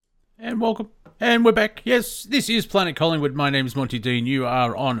And welcome. And we're back. Yes, this is Planet Collingwood. My name is Monty Dean. You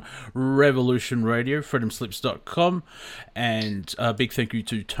are on Revolution Radio, freedomslips.com. And a big thank you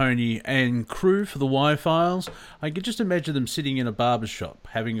to Tony and crew for the Y-Files. I can just imagine them sitting in a barber shop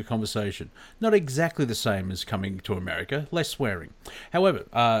having a conversation. Not exactly the same as coming to America, less swearing. However,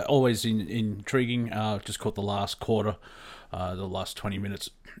 always intriguing. Just caught the last quarter, the last 20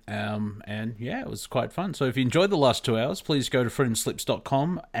 minutes. And yeah, it was quite fun. So if you enjoyed the last 2 hours, please go to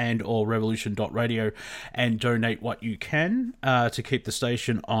freedomslips.com and or revolution.radio and donate what you can to keep the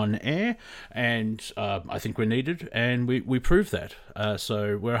station on air. And I think we're needed, and we proved that.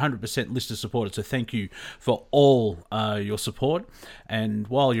 So we're 100% listener supported. So thank you for all your support. And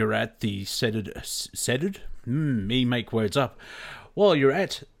while you're at the me make words up. While you're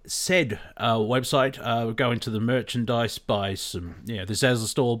at said website, go into the merchandise, buy some, the Zazzle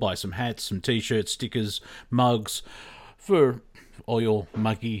store, buy some hats, some t-shirts, stickers, mugs, for all your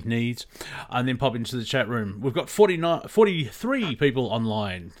muggy needs, and then pop into the chat room. We've got 43 people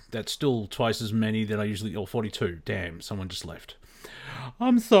online. That's still twice as many than I usually, or 42. Damn, someone just left.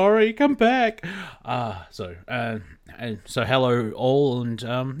 I'm sorry, come back. So hello all, and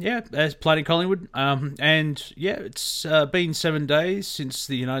as Planet Collingwood, it's been 7 days since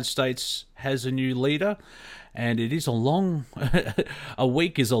the United States has a new leader, and it is a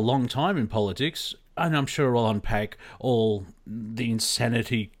week is a long time in politics, and I'm sure I'll unpack all the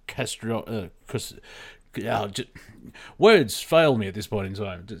insanity, words fail me at this point in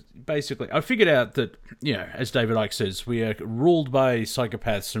time. Basically, I figured out that, as David Icke says, we are ruled by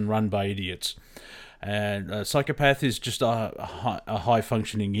psychopaths and run by idiots. And a psychopath is just a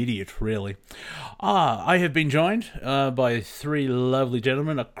high-functioning idiot, really. I have been joined by three lovely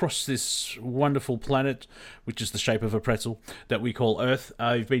gentlemen across this wonderful planet, which is the shape of a pretzel, that we call Earth.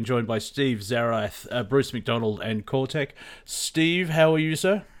 I've been joined by Steve Zarath, Bruce McDonald, and Cortec. Steve, how are you,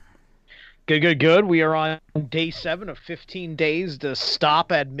 sir? Good. We are on day 7 of 15 days to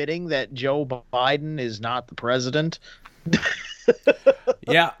stop admitting that Joe Biden is not the president.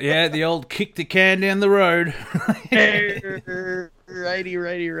 yeah, the old kick the can down the road.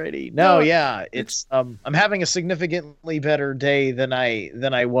 Righty. No, yeah, it's I'm having a significantly better day than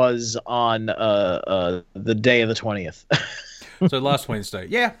I was on the day of the 20th. So last Wednesday.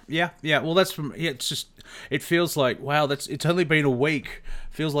 Yeah. Well, that's from. Yeah, it's just. It feels like, wow. It's only been a week.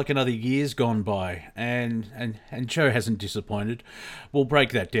 Feels like another year's gone by, and Joe hasn't disappointed. We'll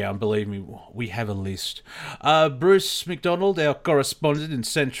break that down. Believe me, we have a list. Bruce McDonald, our correspondent in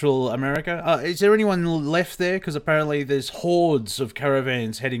Central America. Is there anyone left there? Because apparently there's hordes of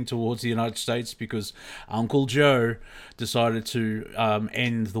caravans heading towards the United States because Uncle Joe decided to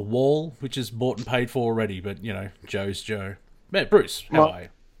end the wall, which is bought and paid for already. But Joe's Joe. Bruce, how are you?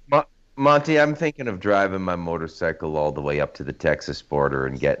 Monty, I'm thinking of driving my motorcycle all the way up to the Texas border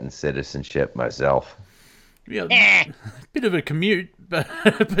and getting citizenship myself. Yeah, bit of a commute, but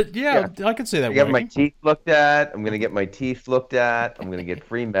yeah, I can see that. I get my teeth looked at. I'm going to get my teeth looked at. I'm going to get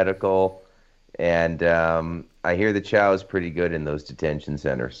free medical, and I hear the chow is pretty good in those detention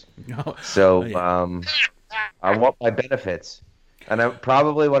centers. So I want my benefits. And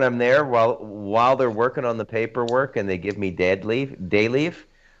probably when I'm there, while they're working on the paperwork and they give me day leave,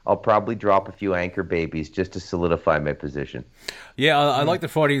 I'll probably drop a few anchor babies just to solidify my position. Yeah, I like the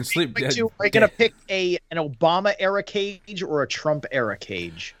Freudian slip. Are you going to pick an Obama-era cage or a Trump-era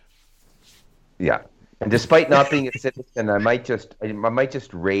cage? Yeah. And despite not being a citizen, I might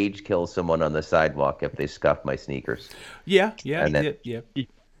just rage kill someone on the sidewalk if they scuff my sneakers. Yeah.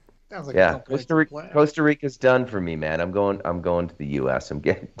 Sounds like Costa Rica's done for me, man. I'm going to the U.S. I'm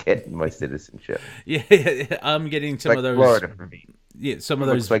getting my citizenship. Yeah, I'm getting some of those. Florida for me. Yeah, some of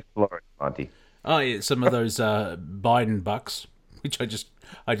those. Looks like Florida, Monty. Oh yeah, some of those Biden bucks, which I just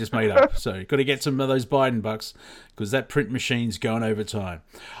made up. So got to get some of those Biden bucks because that print machine's going over time.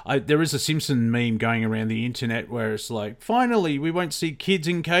 There is a Simpson meme going around the internet where it's like, finally we won't see kids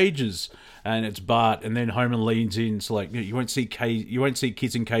in cages, and it's Bart, and then Homer leans in. It's like, you won't see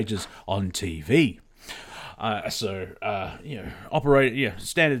kids in cages on TV.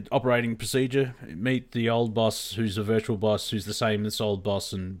 Standard operating procedure. Meet the old boss who's a virtual boss who's the same as old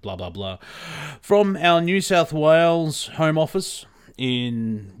boss and blah, blah, blah. From our New South Wales home office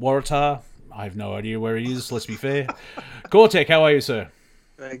in Waratah. I have no idea where he is, let's be fair. Cortec, how are you, sir?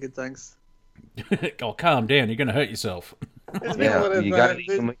 Very good, thanks. Oh, calm down. You're going to hurt yourself.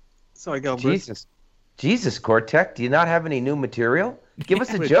 Sorry, go on, Jesus, Cortec, do you not have any new material? Give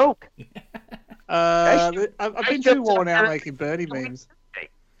us a joke. I've been too worn out making birdie memes.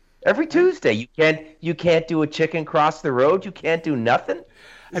 Every Tuesday, you can't do a chicken cross the road. You can't do nothing.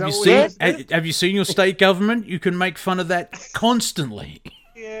 Have you seen your state government? You can make fun of that constantly.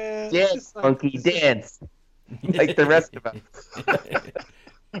 Yeah. Dance, monkey, dance. Like the rest of us.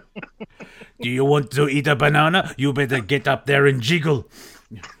 Do you want to eat a banana? You better get up there and jiggle.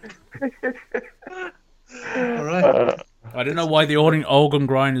 All right. I don't know why the organ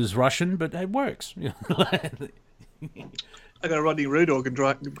grinder is Russian, but it works. I got a Rodney Rood organ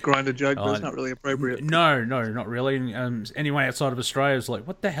grinder joke, but it's not really appropriate. No, not really. Anyone outside of Australia is like,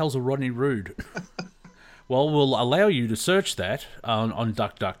 what the hell's a Rodney Rood? Well, we'll allow you to search that on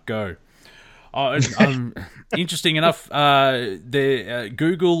DuckDuckGo. Interesting enough,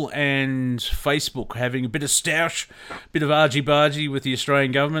 Google and Facebook having a bit of stoush, bit of argy-bargy with the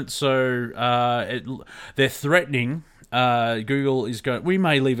Australian government. So they're threatening. Google is going, we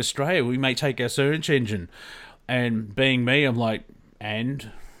may leave Australia. We may take our search engine. And being me, I'm like, and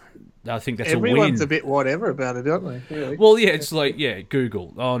I think that's Everyone's a win. a bit whatever about it, aren't they? Really? Well, yeah, it's like,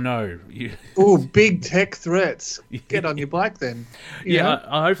 Google. Oh, no. Oh, big tech threats. Get on your bike then.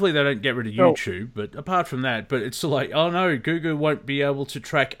 Hopefully they don't get rid of YouTube. But apart from that, but it's like, oh, no, Google won't be able to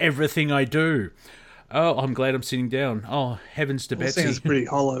track everything I do. Oh, I'm glad I'm sitting down. Oh, heavens to Betsy. Seems pretty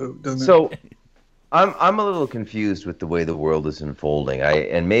hollow, doesn't it? So I'm a little confused with the way the world is unfolding.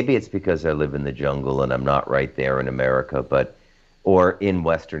 And maybe it's because I live in the jungle and I'm not right there in America, or in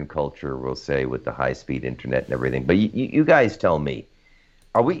Western culture, we'll say, with the high-speed internet and everything. But you guys tell me,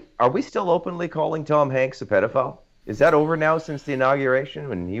 are we still openly calling Tom Hanks a pedophile? Is that over now since the inauguration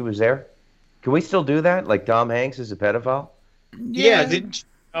when he was there? Can we still do that? Like Tom Hanks is a pedophile? Yeah, didn't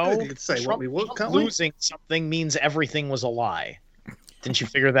you know? You could say Trump what we want, can't we? losing something means everything was a lie. Didn't you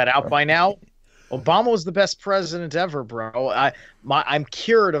figure that out by now? Obama was the best president ever, bro. I'm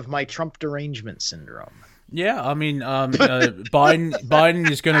cured of my Trump derangement syndrome. Yeah, I mean, Biden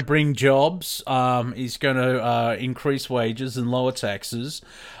is going to bring jobs. He's going to increase wages and lower taxes.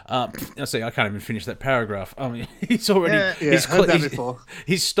 I can't even finish that paragraph. I mean, he's already heard that before.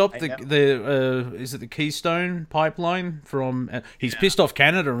 He's stopped the is it the Keystone pipeline from? He's pissed off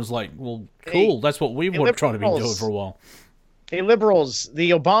Canada and was like, "Well, cool. That's what we were trying to be doing for a while." Hey, liberals,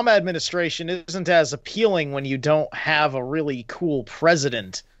 the Obama administration isn't as appealing when you don't have a really cool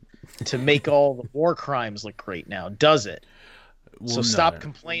president to make all the war crimes look great now, does it? Well, stop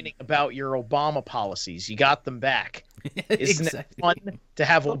complaining about your Obama policies. You got them back. Isn't it fun to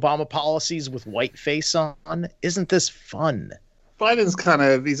have Obama policies with whiteface on? Isn't this fun?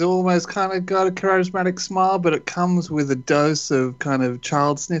 Biden's he's almost kind of got a charismatic smile, but it comes with a dose of kind of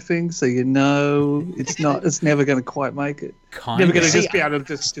child sniffing, so you know it's never going to quite make it. Never going to just be able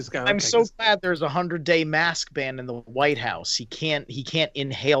to just go. I'm so glad there's a 100-day mask ban in the White House. He can't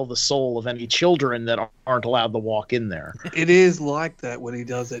inhale the soul of any children that aren't allowed to walk in there. It is like that when he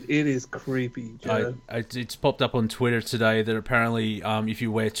does it. It is creepy. It's popped up on Twitter today that apparently if you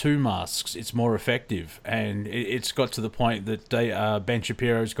wear 2 masks, it's more effective, and it's got to the point that Ben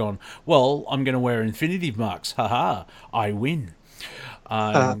Shapiro's gone, well, I'm going to wear infinity masks. Haha, I win.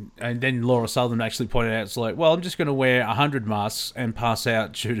 And then Laura Southern actually pointed out, it's like, well, I'm just going to wear 100 masks and pass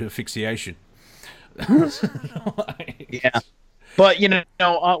out due to asphyxiation. Yeah. But,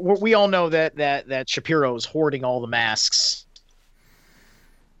 we all know that Shapiro's hoarding all the masks.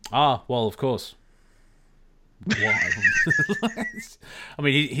 Ah, well, of course. Why? I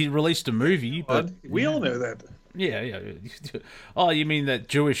mean, he released a movie, but... We all know that. Yeah. Oh, you mean that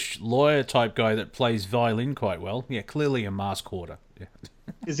Jewish lawyer type guy that plays violin quite well? Yeah, clearly a mask hoarder. Yeah.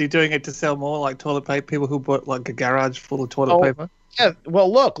 Is he doing it to sell more like toilet paper? People who bought like a garage full of toilet paper? Yeah. Well,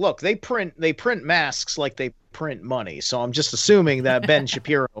 look. They print masks like they print money. So I'm just assuming that Ben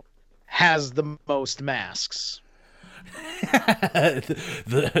Shapiro has the most masks.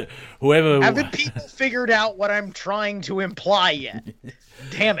 Whoever haven't people figured out what I'm trying to imply yet?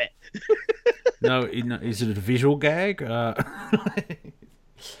 Damn it. No, is it a visual gag?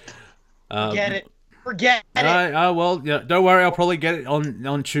 Forget it. Well, don't worry. I'll probably get it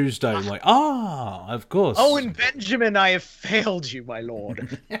on Tuesday. Like, of course. Owen Benjamin, I have failed you, my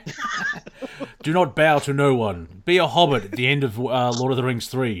lord. Do not bow to no one. Be a hobbit at the end of Lord of the Rings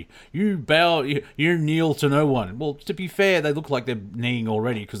 3. You bow, you kneel to no one. Well, to be fair, they look like they're kneeling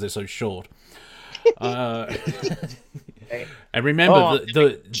already because they're so short. And remember,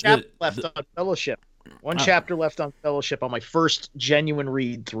 the chapter left on Fellowship. One chapter left on Fellowship on my first genuine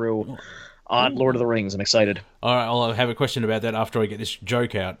read through on Lord of the Rings. I'm excited. All right, I'll have a question about that after I get this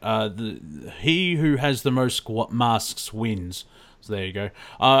joke out. He who has the most masks wins. So there you go.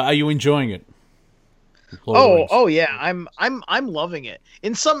 Are you enjoying it? Oh yeah, I'm loving it.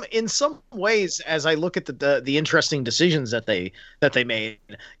 In some ways, as I look at the interesting decisions that they made,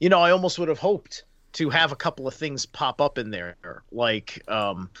 I almost would have hoped to have a couple of things pop up in there, like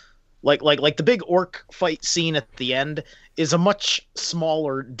like the big orc fight scene at the end is a much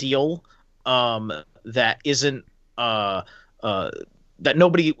smaller deal that isn't that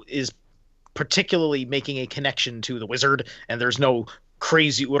nobody is particularly making a connection to the wizard, and there's no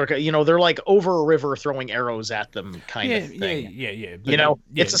crazy urka, they're like over a river throwing arrows at them kind of thing. Yeah. But,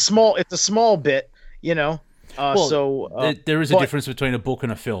 it's a small bit, there is a difference between a book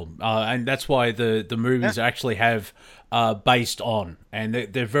and a film, and that's why the movies actually have based on, and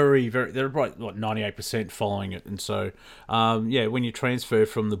they're very, very, they're about 98% following it, and so when you transfer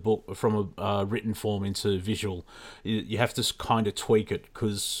from the book from a written form into visual, you have to kind of tweak it,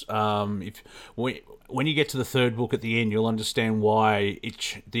 because when you get to the third book at the end, you'll understand why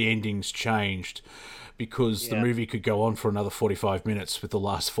the ending's changed. Because the movie could go on for another 45 minutes with the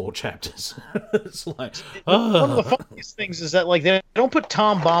last 4 chapters. It's like, one of the funniest things is that they don't put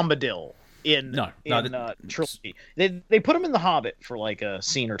Tom Bombadil in trilogy. They put him in The Hobbit for like a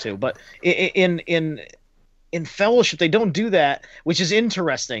scene or two, but in Fellowship they don't do that, which is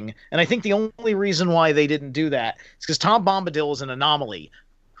interesting. And I think the only reason why they didn't do that is because Tom Bombadil is an anomaly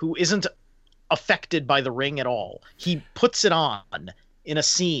who isn't affected by the ring at all. He puts it on in a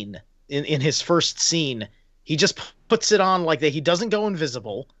scene. In his first scene, he just puts it on like that. He doesn't go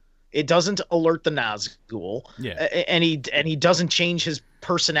invisible. It doesn't alert the Nazgul. Yeah. And he doesn't change his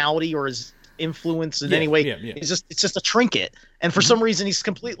personality or his influence in any way. Yeah. It's just a trinket. And for some reason, he's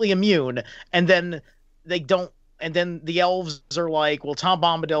completely immune. And then they don't. And then the elves are like, well, Tom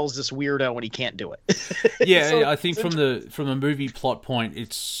Bombadil is this weirdo and he can't do it. Yeah, I think from the movie plot point,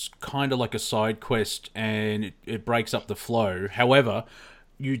 it's kind of like a side quest, and it breaks up the flow. However,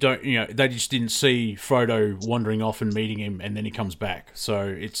 they just didn't see Frodo wandering off and meeting him, and then he comes back. So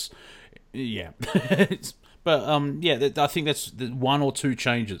it's, but I think that's the 1 or 2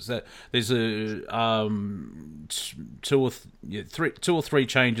 changes. That there's a 2 or 3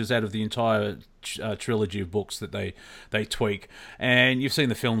 changes out of the entire trilogy of books that they tweak. And you've seen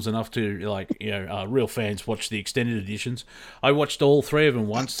the films enough to real fans watch the extended editions. I watched all 3 of them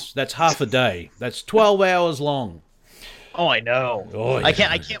once. That's half a day. That's 12 hours long. Oh, I know. Oh, yeah.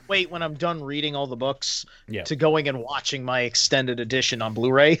 I can't wait when I'm done reading all the books to going and watching my extended edition on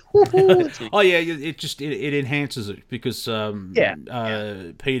Blu-ray. Oh yeah, it enhances it because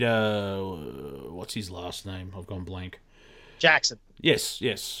Peter, what's his last name? I've gone blank. Jackson. Yes.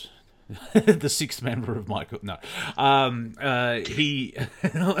 The 6th member of Michael. No, he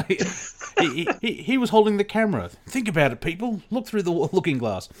was holding the camera. Think about it, people. Look through the looking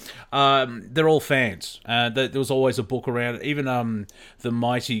glass. They're all fans. There was always a book around. Even the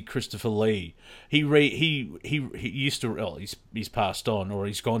mighty Christopher Lee. He used to. Well, he's passed on, or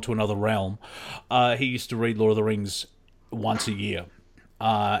he's gone to another realm. He used to read Lord of the Rings once a year.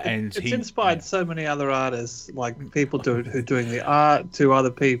 And it's inspired so many other artists, like people who are doing the art to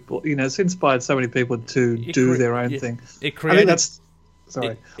other people. It's inspired so many people to do their own thing. It created. I think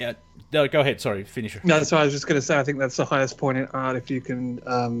sorry. No, go ahead. Sorry, finish it. No, so I was just going to say, I think that's the highest point in art if you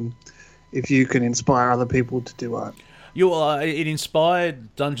can inspire other people to do art. It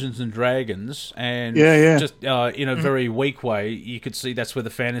inspired Dungeons and Dragons, and just in a very weak way, you could see that's where the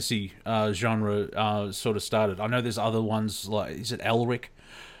fantasy genre sort of started. I know there's other ones, like, is it Elric,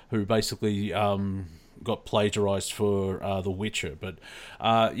 who basically got plagiarized for The Witcher, but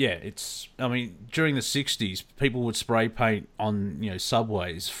during the 60s, people would spray paint on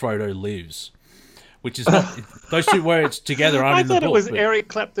subways, Frodo lives, which is not, those 2 words together aren't in the book. I thought it was Eric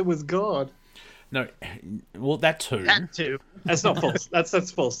Clapton was God. No, well, that too. That's not false.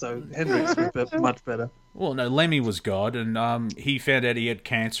 That's false, though. Hendrix was much better. Well, no, Lemmy was God, and he found out he had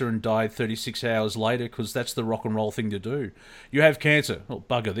cancer and died 36 hours later, because that's the rock and roll thing to do. You have cancer. Well,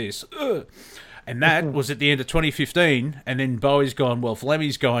 bugger this. Ugh. And that was at the end of 2015, and then Bowie's gone, well, if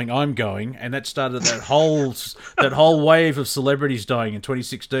Lemmy's going, I'm going, and that started that whole wave of celebrities dying in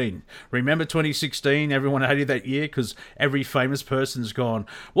 2016. Remember 2016? Everyone hated that year because every famous person's gone,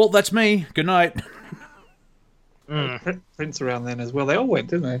 well, that's me. Good night. Prince around then as well. They all went,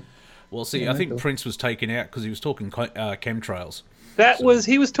 didn't they? Well, see, I think Prince was taken out because he was talking chemtrails.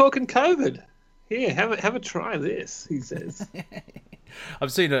 He was talking COVID. Here, have a try this, he says.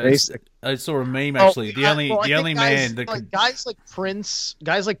 I've seen I saw a meme actually. The only man that guys like Prince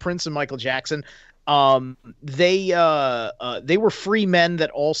and Michael Jackson, they were free men that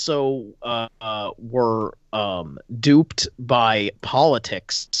also were duped by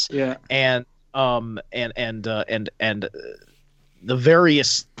politics. Yeah. And the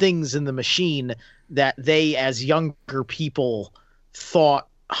various things in the machine that they as younger people thought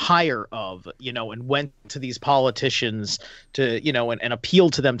higher of, and went to these politicians to, and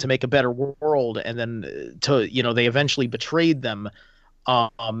appealed to them to make a better world, and then they eventually betrayed them.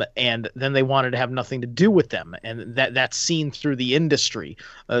 And then they wanted to have nothing to do with them, and that's seen through the industry.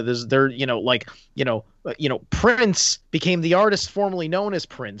 Prince became the artist formerly known as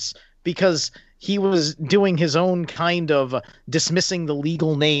Prince because he was doing his own kind of dismissing the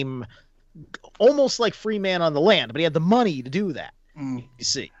legal name, almost like Free Man on the Land, but he had the money to do that. You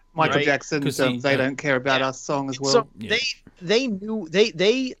see, Michael Jackson's "They Don't Care About Us" song as well. So they knew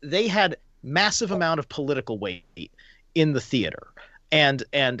they had massive amount of political weight in the theater. And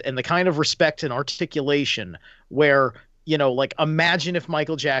the kind of respect and articulation where, imagine if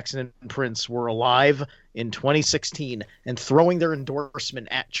Michael Jackson and Prince were alive in 2016 and throwing their endorsement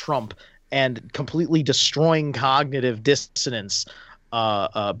at Trump and completely destroying cognitive dissonance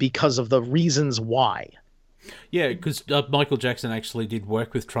because of the reasons why. Yeah, because Michael Jackson actually did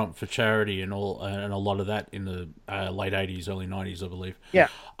work with Trump for charity and all, and a lot of that in the late 80s, early 90s, I believe. Yeah.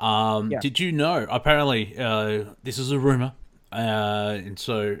 Did you know, apparently, this is a rumor, and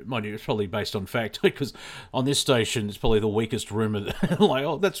so, mind you, it's probably based on fact, because on this station, it's probably the weakest rumor.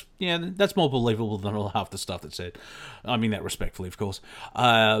 That's more believable than half the stuff that's said. I mean that respectfully, of course.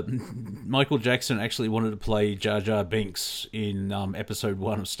 Michael Jackson actually wanted to play Jar Jar Binks in episode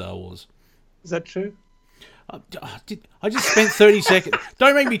 1 of Star Wars. Is that true? I just spent 30 seconds.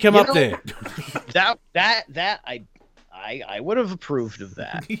 Don't make me come up there. I would have approved of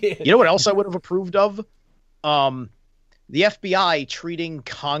that. Yeah. You know what else I would have approved of? The FBI treating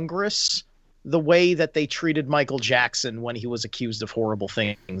Congress the way that they treated Michael Jackson when he was accused of horrible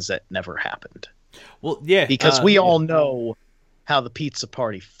things that never happened. Well, yeah, because we all know how the pizza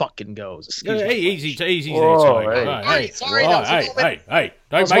party fucking goes. Hey, easy. Whoa, Hey,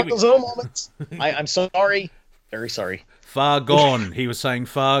 don't make me. I'm sorry. Very sorry. Far gone. He was saying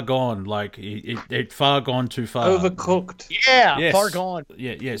far gone. Like, it far gone too far. Overcooked. Yeah, yes. Far gone.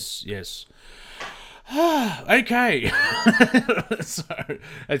 Yeah, yes. Okay. So,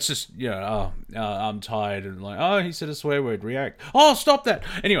 it's just, I'm tired and like, he said a swear word, react. Oh, stop that.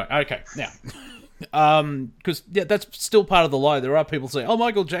 Anyway, okay, now. Because, that's still part of the lie. There are people saying,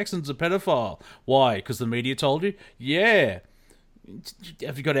 Michael Jackson's a pedophile. Why? Because the media told you? Yeah.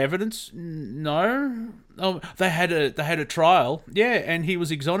 Have you got evidence? No. They had a trial. Yeah, and he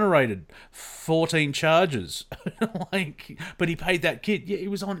was exonerated. 14 charges. But he paid that kid. Yeah, he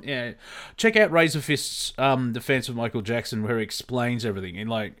was on. Yeah. Check out Razor Fist's defense of Michael Jackson, where he explains everything. And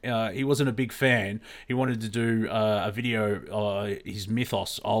he wasn't a big fan. He wanted to do a video, his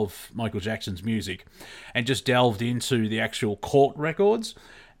mythos of Michael Jackson's music, and just delved into the actual court records.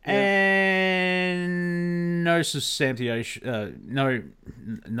 Yeah. And no substantiation, no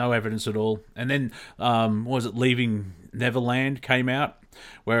evidence at all. And then, Leaving Neverland came out,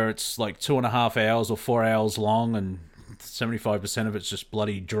 where it's like 2.5 hours or 4 hours long, and 75% of it's just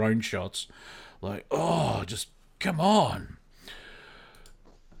bloody drone shots. Like, just come on,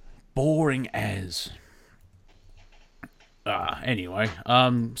 boring as. Anyway,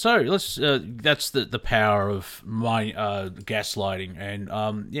 so let's. That's the power of my gaslighting, and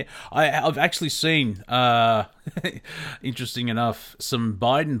I've actually seen. Interesting enough, some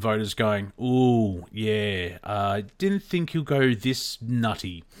Biden voters going, "Ooh, yeah, didn't think he'll go this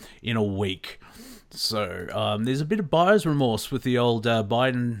nutty in a week." So there's a bit of buyer's remorse with the old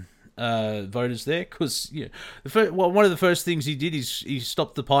Biden voters there, because one of the first things he did is he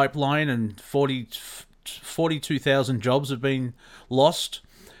stopped the pipeline, and 42,000 jobs have been lost,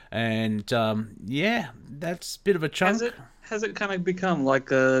 and that's a bit of a chunk. Has it kind of become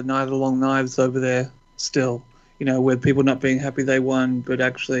like a Night of the Long Knives over there still? Where people not being happy they won, but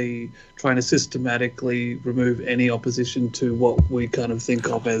actually trying to systematically remove any opposition to what we kind of think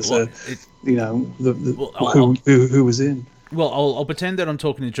of as who was in. Well, I'll pretend that I'm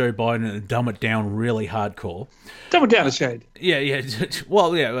talking to Joe Biden and dumb it down really hardcore. Dumb it down a shade. Yeah.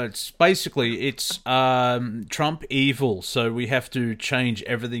 Well, it's basically Trump evil, so we have to change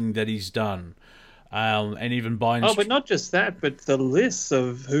everything that he's done. And even Biden's... but not just that, but the lists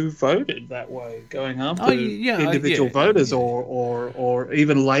of who voted that way, going after individual voters, or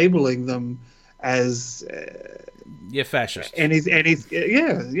even labeling them as... fascist. And he's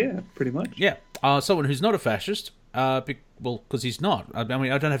pretty much. Yeah, someone who's not a fascist... because he's not. I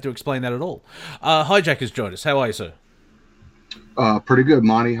mean, I don't have to explain that at all. Hijackers joined us. How are you, sir? Pretty good,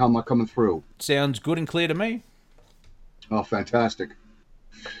 Monty. How am I coming through? Sounds good and clear to me. Oh, fantastic.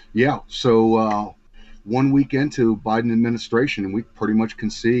 Yeah, so 1 week into Biden administration, and we pretty much can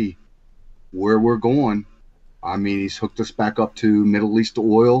see where we're going. I mean, he's hooked us back up to Middle East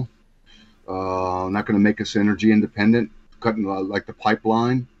oil. Not going to make us energy independent, cutting like the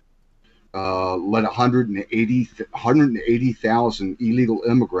pipeline. Let 180,000 illegal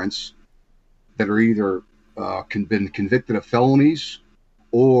immigrants that are either been convicted of felonies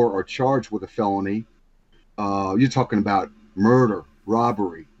or are charged with a felony, you're talking about murder,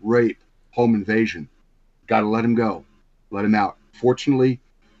 robbery, rape, home invasion. Got to let him go. Let him out. Fortunately,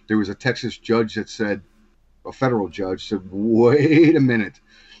 there was a Texas judge that said, a federal judge said, wait a minute.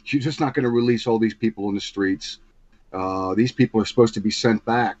 You're just not going to release all these people in the streets. These people are supposed to be sent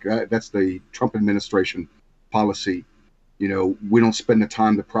back. That's the Trump administration policy. You know, we don't spend the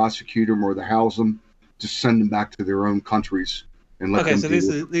time to prosecute them or to house them. Just send them back to their own countries and let them. Okay,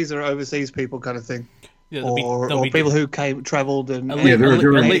 so these are overseas people kind of thing. Yeah, or people who traveled and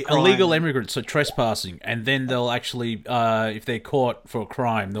illegal immigrants, so trespassing, and then they'll actually, if they're caught for a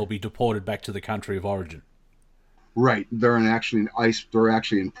crime, they'll be deported back to the country of origin. Right, they're actually in ICE. They're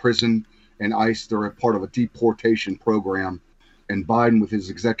actually in prison, and ICE. They're a part of a deportation program, and Biden, with his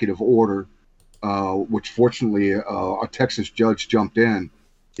executive order, which fortunately a Texas judge jumped in,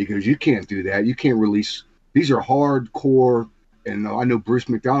 he goes, "You can't do that. You can't release. These are hardcore." And I know Bruce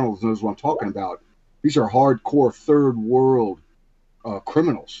McDonald knows what I'm talking about. These are hardcore third world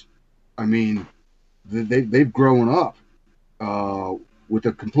criminals. I mean, they've grown up with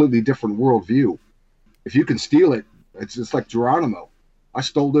a completely different worldview. If you can steal it, it's just like Geronimo. I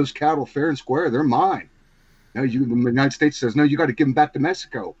stole those cattle fair and square. They're mine. Now the United States says, no, you got to give them back to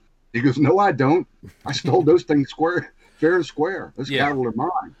Mexico. He goes, no, I don't. I stole those things fair and square. Those cattle are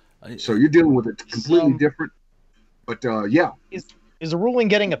mine. So you're dealing with it completely different. But yeah. Is the ruling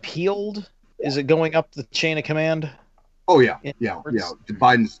getting appealed? Is it going up the chain of command? Oh yeah.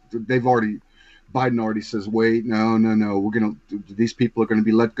 Biden already says, wait, no. These people are going to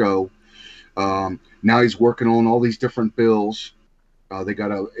be let go. Now he's working on all these different bills. They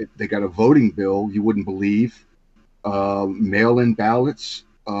got a voting bill you wouldn't believe, mail-in ballots,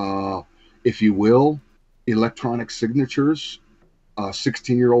 if you will, electronic signatures.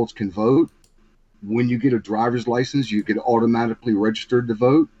 16-year-olds can vote. When you get a driver's license, you get automatically registered to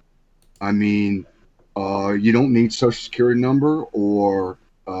vote. I mean, you don't need social security number or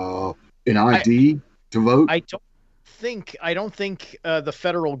an ID to vote. I don't think the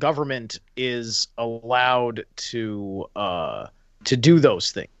federal government is allowed to do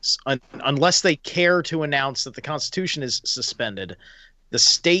those things unless they care to announce that the Constitution is suspended. The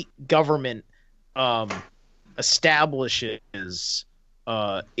state government establishes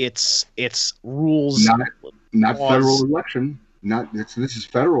its rules. Not federal election. This is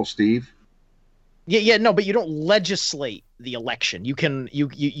federal, Steve. Yeah, no, but you don't legislate the election. You can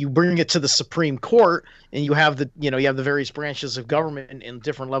you bring it to the Supreme Court, and you have the various branches of government in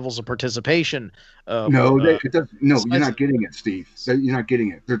different levels of participation. You're not getting it, Steve. You're not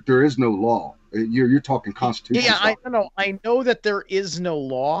getting it. There is no law. You're talking constitution. Yeah, I know that there is no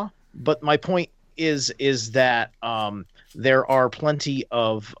law, but my point is that there are plenty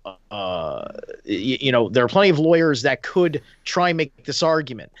of lawyers that could try and make this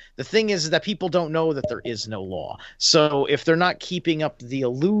argument. The thing is that people don't know that there is no law. So if they're not keeping up the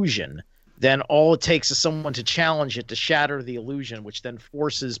illusion, then all it takes is someone to challenge it, to shatter the illusion, which then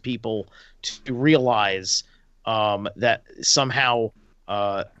forces people to realize that somehow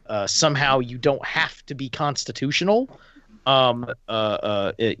you don't have to be constitutional. To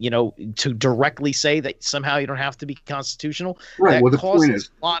directly say that somehow you don't have to be constitutional, right? That well, the causes point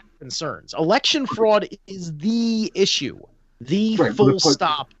is, a lot of concerns. Election fraud is the issue, full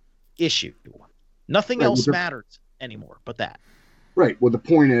stop issue. Nothing else matters anymore but that. Right. Well, the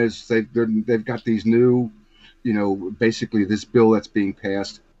point is they've got these new, basically this bill that's being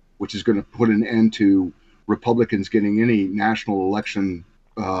passed, which is going to put an end to Republicans getting any national election,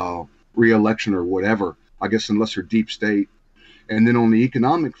 re-election or whatever. I guess unless they're deep state. And then on the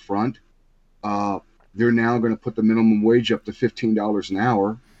economic front, they're now going to put the minimum wage up to $15 an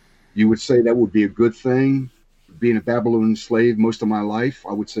hour. You would say that would be a good thing. Being a Babylonian slave most of my life,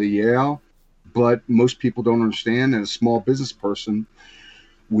 I would say, yeah. But most people don't understand, as a small business person,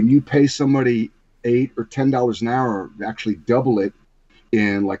 when you pay somebody $8 or $10 an hour, actually double it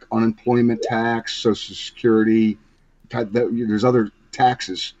in like unemployment tax, Social Security, there's other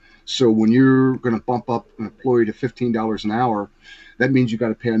taxes. So when you're going to bump up an employee to $15 an hour, that means you got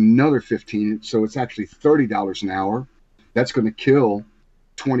to pay another $15. So it's actually $30 an hour. That's going to kill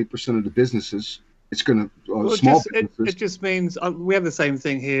 20% of the businesses. It's going to businesses. It just means we have the same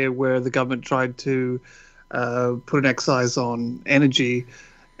thing here, where the government tried to put an excise on energy,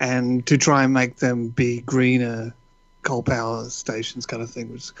 and to try and make them be greener coal power stations kind of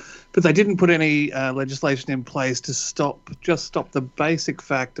thing. But they didn't put any legislation in place to stop the basic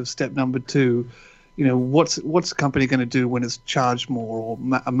fact of step number 2. What's a company going to do when it's charged more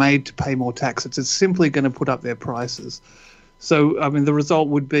or made to pay more taxes? It's simply going to put up their prices. So, I mean, the result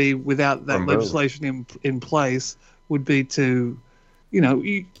would be, without that legislation in place, would be to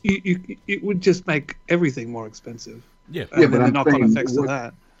it would just make everything more expensive. Yeah, but the knock-on effects of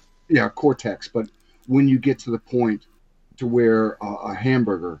that. Yeah, Cortex. But when you get to the point to where a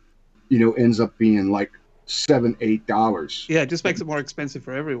hamburger, ends up being like $7-8. Yeah, it just makes it more expensive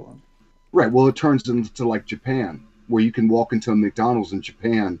for everyone. Right. Well, it turns into like Japan, where you can walk into a McDonald's in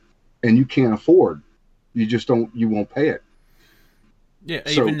Japan and you can't afford. You won't pay it. Yeah,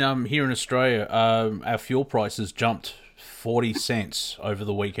 even here in Australia, our fuel prices jumped 40 cents over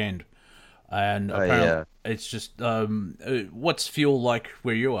the weekend. And apparently it's just, what's fuel like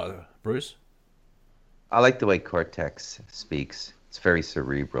where you are, Bruce? I like the way Cortex speaks. It's very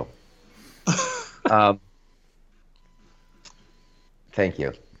cerebral. Thank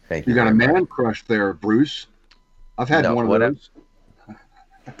you. You got a man crush there, Bruce. I've had one of those.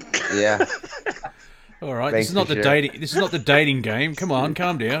 Yeah. All right. This is not the dating game. Come on,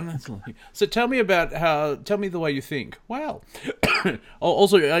 calm down. So tell me the way you think. Wow.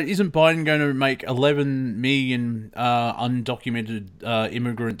 Also, isn't Biden going to make 11 million undocumented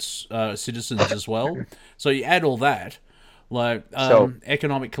immigrants citizens as well? So you add all that,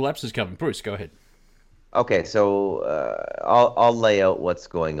 economic collapse is coming. Bruce, go ahead. Okay, so I'll lay out what's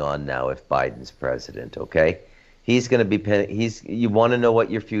going on now if Biden's president, okay? He's going to be you want to know what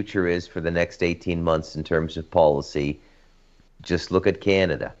your future is for the next 18 months in terms of policy, just look at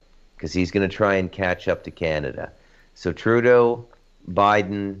Canada, because he's going to try and catch up to Canada. So Trudeau,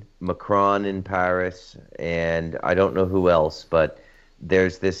 Biden, Macron in Paris, and I don't know who else, but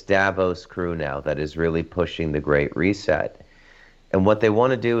there's this Davos crew now that is really pushing the Great Reset. And what they want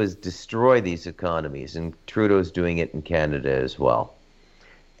to do is destroy these economies, and Trudeau's doing it in Canada as well.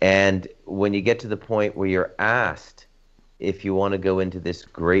 And when you get to the point where you're asked if you want to go into this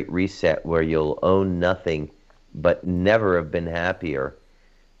Great Reset where you'll own nothing but never have been happier,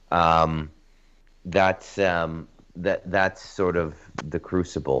 that's sort of the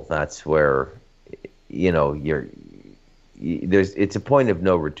crucible. That's where it's a point of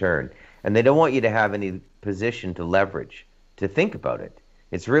no return, and they don't want you to have any position to leverage to think about it.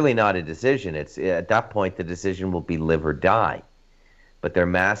 It's really not a decision. It's at that point the decision will be live or die, but they're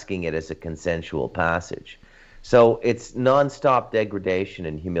masking it as a consensual passage. So it's nonstop degradation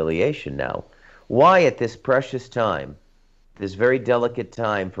and humiliation now. Why at this precious time, this very delicate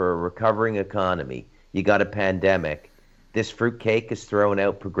time for a recovering economy, you got a pandemic, this fruitcake is throwing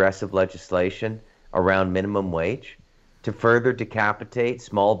out progressive legislation around minimum wage to further decapitate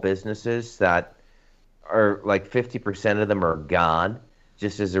small businesses that are like 50% of them are gone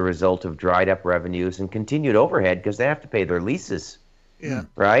just as a result of dried up revenues and continued overhead because they have to pay their leases. Yeah.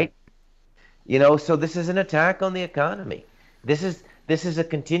 Right? So this is an attack on the economy. This is a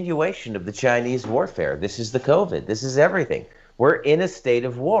continuation of the Chinese warfare. This is the COVID. This is everything. We're in a state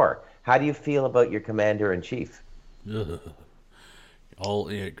of war. How do you feel about your commander-in-chief?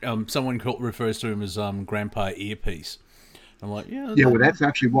 Someone refers to him as Grandpa Earpiece. I'm like, yeah. Yeah, well, that's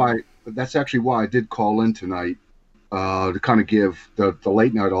actually why I did call in tonight to kind of give the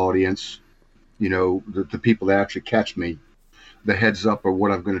late night audience, the people that actually catch me, the heads up of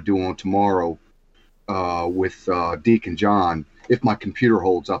what I'm going to do on tomorrow with Deacon John. If my computer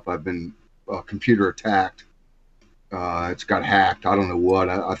holds up, I've been computer attacked. It's got hacked. I don't know what.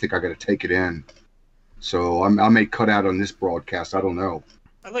 I think I got to take it in. So I may cut out on this broadcast. I don't know.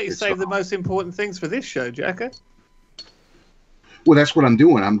 I thought you saved the most important things for this show, Jacko. Well, that's what I'm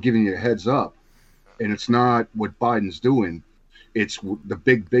doing. I'm giving you a heads up. And it's not what Biden's doing. It's the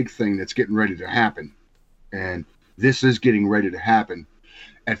big thing that's getting ready to happen. And this is getting ready to happen.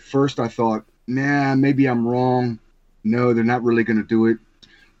 At first, I thought, maybe I'm wrong. No, they're not really going to do it.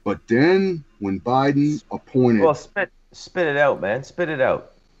 But then when Biden appointed... Well, spit it out, man. Spit it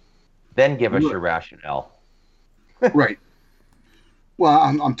out. Then give us your rationale. Right. Well,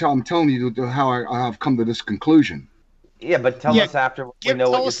 I'm telling you how I've come to this conclusion. Yeah, but tell us after we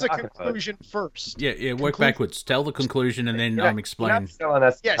know what you're talking about. Tell us the conclusion first. Yeah, work backwards. Tell the conclusion and then explain. You're not selling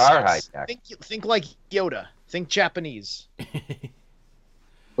us car hijack. Think like Yoda. Think Japanese.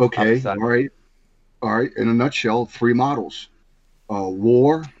 Okay, all right. In a nutshell, 3 models: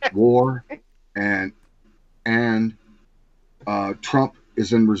 war, and Trump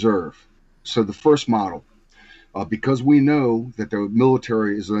is in reserve. So the first model, because we know that the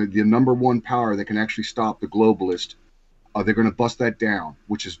military is the number one power that can actually stop the globalist. They're going to bust that down,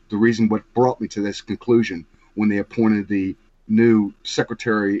 which is the reason what brought me to this conclusion when they appointed the new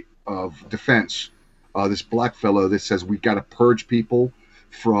Secretary of Defense, this black fellow that says we got to purge people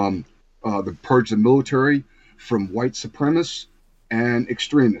from purge the military from white supremacists and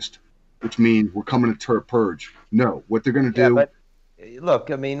extremists, which means we're coming to purge. No, what they're going to do.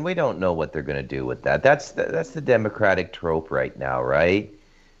 look, I mean, we don't know what they're going to do with that. That's the Democratic trope right now, right?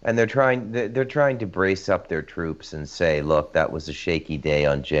 And they're trying to brace up their troops and say, look, that was a shaky day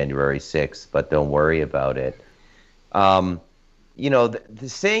on January 6th, but don't worry about it.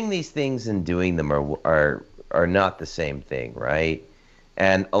 Saying these things and doing them are not the same thing, right?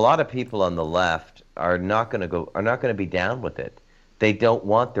 And a lot of people on the left are not going to be down with it. They don't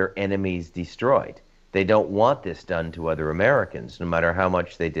want their enemies destroyed. They don't want this done to other Americans, no matter how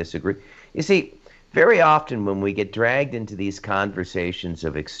much they disagree. You see, very often when we get dragged into these conversations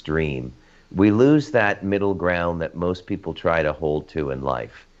of extreme, we lose that middle ground that most people try to hold to in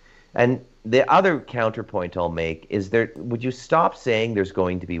life. And the other counterpoint I'll make is would you stop saying there's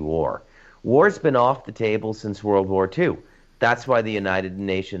going to be war? War's been off the table since World War II. That's why the United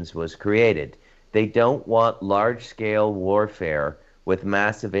Nations was created. They don't want large-scale warfare with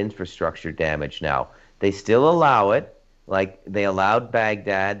massive infrastructure damage now. They still allow it, like they allowed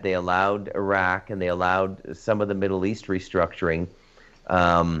Baghdad, they allowed Iraq, and they allowed some of the Middle East restructuring.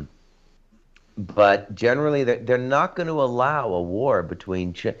 But generally, they're not going to allow a war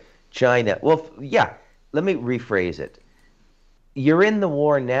between China. Well, yeah, let me rephrase it. You're in the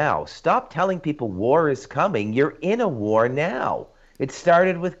war now. Stop telling people war is coming. You're in a war now. It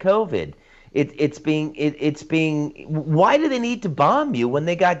started with COVID. It's being. Why do they need to bomb you when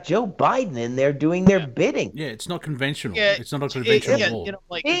they got Joe Biden in there doing their bidding? Yeah, it's not conventional. Yeah, it's not a conventional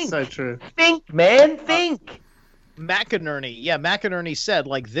war. Think, so true. Think, man, think. McInerney said,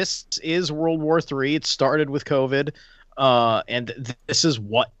 like, this is World War III. It started with COVID, and this is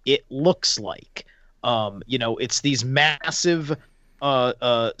what it looks like. It's these massive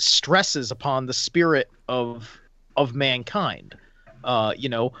stresses upon the spirit of mankind.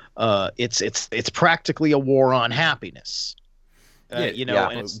 It's practically a war on happiness. And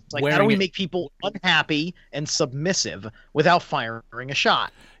it's like, how do we make people unhappy and submissive without firing a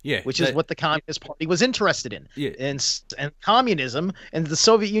shot? Yeah, which is what the Communist Party was interested in. Yeah. And communism and the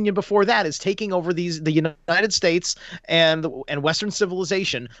Soviet Union before that is taking over the United States and Western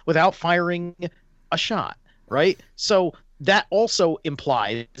civilization without firing a shot, right? So that also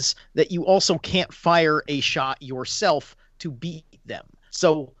implies that you also can't fire a shot yourself to beat them.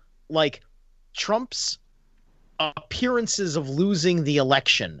 So, like, Trump's appearances of losing the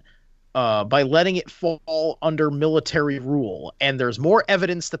election by letting it fall under military rule, and there's more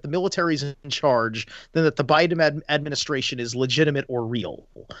evidence that the military is in charge than that the Biden administration is legitimate or real.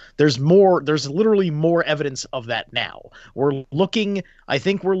 There's literally more evidence of that now. I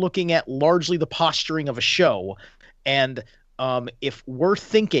think we're looking at largely the posturing of a show, and if we're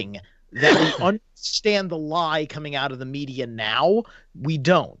thinking that we understand the lie coming out of the media now, we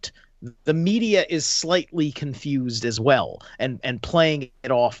don't. The media is slightly confused as well and playing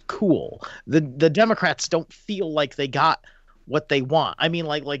it off cool. The Democrats don't feel like they got what they want. I mean,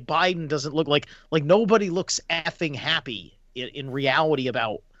 like Biden doesn't look like nobody looks effing happy in reality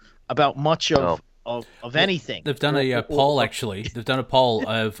about much of anything. They've done a poll, actually. They've done a poll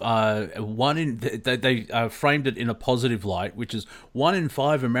of they framed it in a positive light, which is 1 in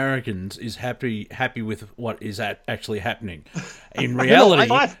 5 Americans is happy with what is actually happening. In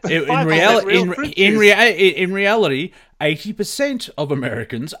reality, in reality, 80% of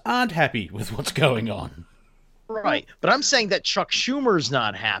Americans aren't happy with what's going on. Right, but I'm saying that Chuck Schumer's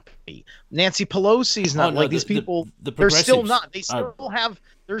not happy. Nancy Pelosi's not. These people, they're still not. They still have.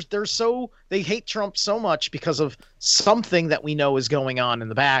 They hate Trump so much because of something that we know is going on in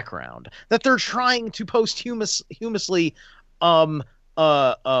the background that they're trying to posthumously,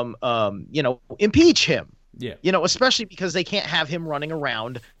 impeach him. Yeah. Especially because they can't have him running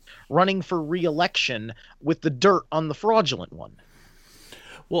for re-election with the dirt on the fraudulent one.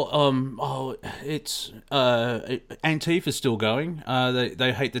 Well, it's Antifa's still going.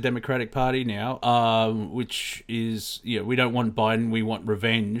 They hate the Democratic Party now, which is, we don't want Biden, we want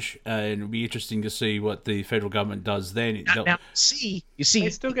revenge, and it'll be interesting to see what the federal government does then. Now, you see,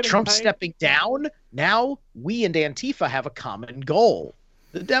 Trump stepping down. Now we and Antifa have a common goal: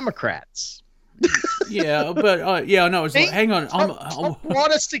 the Democrats. Yeah, but I know. It's like, hang on. Trump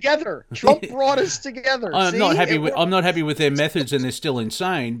brought us together. Trump brought us together. I'm not happy with their methods, and they're still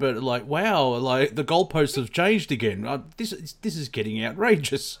insane. But wow, the goalposts have changed again. This is getting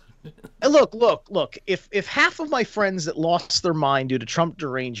outrageous. Look. If half of my friends that lost their mind due to Trump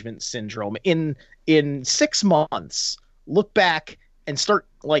derangement syndrome in 6 months look back and start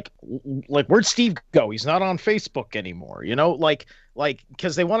like where'd Steve go? He's not on Facebook anymore.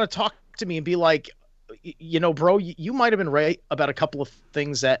 Because they want to talk to me and be like, bro, you might have been right about a couple of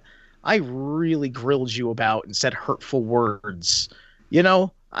things that I really grilled you about and said hurtful words.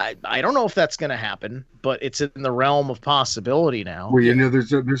 I don't know if that's going to happen, but it's in the realm of possibility now. Well, you know,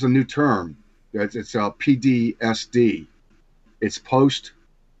 there's a new term. It's PDSD. It's post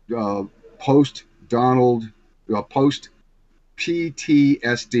Donald, post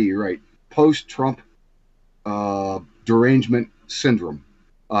PTSD, right? Post Trump derangement syndrome.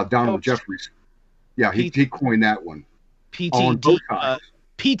 Donald Jeffries. Yeah, he coined that one. PTDS.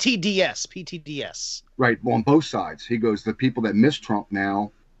 Right, on both sides. He goes, the people that miss Trump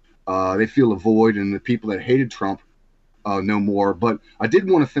now, they feel a void, and the people that hated Trump no more. But I did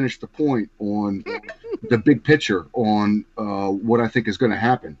want to finish the point on the big picture on what I think is going to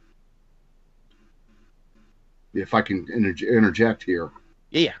happen. If I can interject here.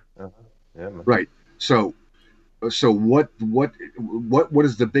 Yeah. Yeah. Right. So what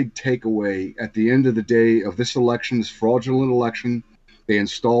is the big takeaway at the end of the day of this election, this fraudulent election? They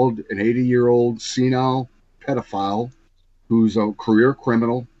installed an 80-year-old senile pedophile who's a career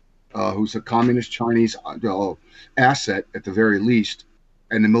criminal, who's a communist Chinese asset at the very least,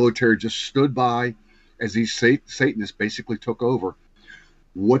 and the military just stood by as these Satanists basically took over.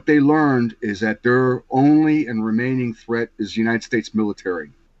 What they learned is that their only and remaining threat is the United States military.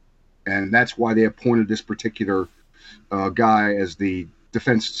 And that's why they appointed this particular guy as the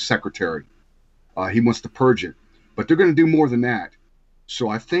defense secretary. He wants to purge it. But they're going to do more than that. So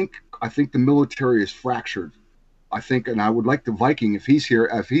I think the military is fractured. I think, and I would like the Viking, if he's here,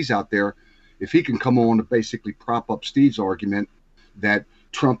 if he's out there, if he can come on to basically prop up Steve's argument that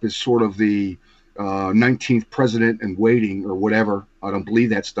Trump is sort of the 19th president in waiting or whatever. I don't believe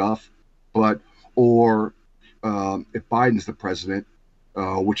that stuff. Or if Biden's the president,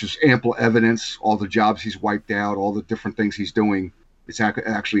 which is ample evidence, all the jobs he's wiped out, all the different things he's doing, it's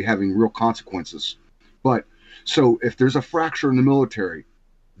actually having real consequences. But so if there's a fracture in the military,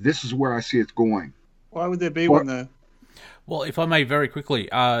 this is where I see it going. Why would there be one though? Well, if I may very quickly,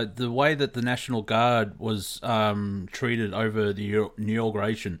 the way that the National Guard was treated over the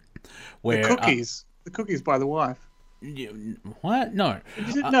inauguration, where the cookies by the wife. What? No.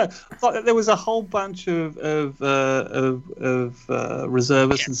 You didn't know. Like, there was a whole bunch of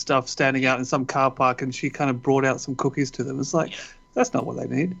reservists and stuff standing out in some car park, and she kind of brought out some cookies to them. It's like, that's not what they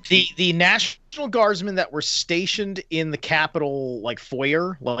need. The National Guardsmen that were stationed in the Capitol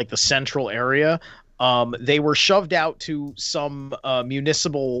foyer, like the central area, they were shoved out to some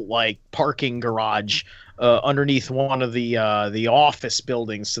municipal parking garage underneath one of the office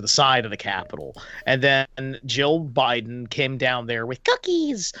buildings to the side of the Capitol, and then Jill Biden came down there with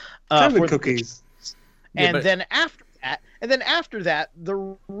cookies. Cookies. And then after that,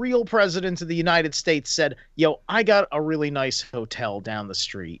 the real president of the United States said, "Yo, I got a really nice hotel down the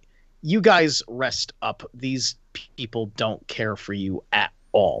street. You guys rest up. These people don't care for you at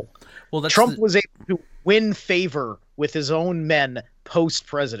all." Well, Trump was able to win favor with his own men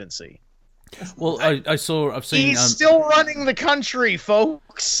post-presidency. Well, I've seen. He's still running the country,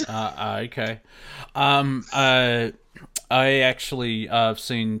 folks. Okay. I actually have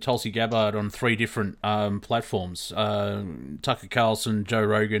seen Tulsi Gabbard on 3 different platforms. Tucker Carlson, Joe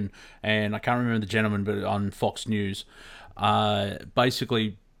Rogan, and I can't remember the gentleman, but on Fox News.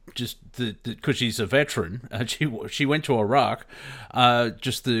 Basically, just because she's a veteran, she went to Iraq.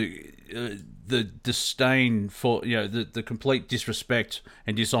 Just the disdain for the complete disrespect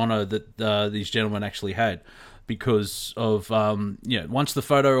and dishonor that these gentlemen actually had. Because of once the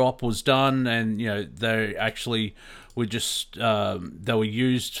photo op was done, and they actually were just they were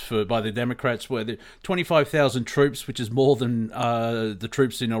used by the Democrats, where the 25,000 troops, which is more than the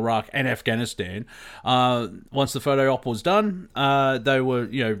troops in Iraq and Afghanistan. Once the photo op was done, they were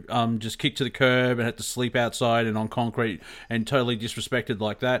just kicked to the curb and had to sleep outside and on concrete and totally disrespected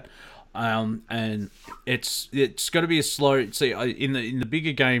like that. And it's got to be a slow. See, in the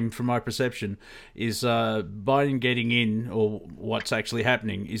bigger game, from my perception, is Biden getting in, or what's actually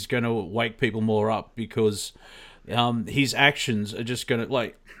happening, is going to wake people more up, because his actions are just going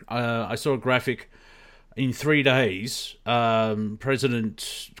to I saw a graphic. In 3 days,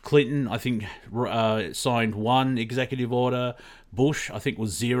 President Clinton, I think, signed 1 executive order. Bush, I think,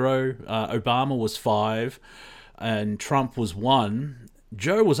 was 0. Obama was 5, and Trump was 1.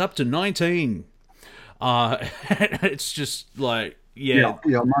 Joe was up to 19. It's just yeah,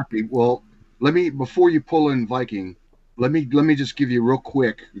 Marky. Well, before you pull in Viking, let me just give you real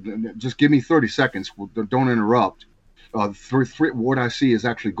quick. Just give me 30 seconds. Don't interrupt. What I see is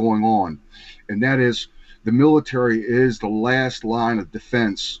actually going on, and that is the military is the last line of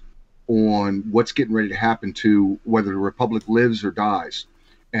defense on what's getting ready to happen to whether the republic lives or dies,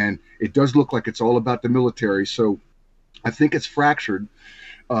 and it does look like it's all about the military. So I think it's fractured.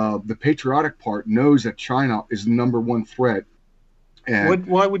 The patriotic part knows that China is the number 1 threat, And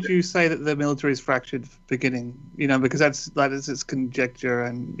why would you say that the military is fractured beginning? Because that is its conjecture,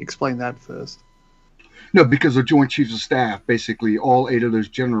 and explain that first. no, because the Joint Chiefs of Staff, basically all 8 of those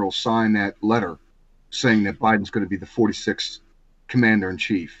generals signed that letter saying that Biden's going to be the 46th commander in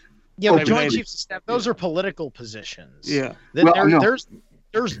chief. Yeah, but Joint Chiefs of Staff, those are political positions. Yeah.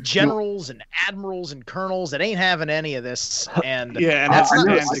 There's generals and admirals and colonels that ain't having any of this. And and that's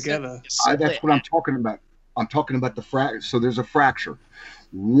not together. That's what I'm talking about. I'm talking about the fracture. So there's a fracture.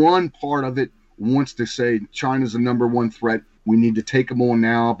 One part of it wants to say China's the number one threat. We need to take them on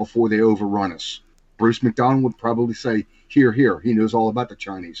now before they overrun us. Bruce McDonald would probably say, here. He knows all about the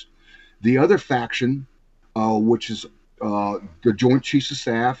Chinese. The other faction, which is the Joint Chiefs of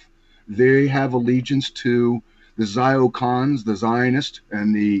Staff, they have allegiance to the Ziocons, the Zionists,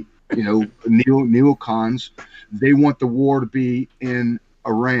 and the neocons. They want the war to be in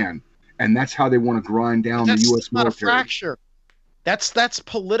Iran, and that's how they want to grind down the U.S. military. That's not a fracture. That's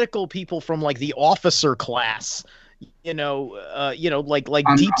political people from like the officer class, like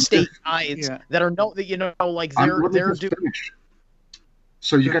deep state guys that are they're doing.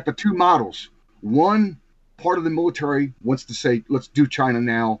 So you got the two models. One part of the military wants to say, let's do China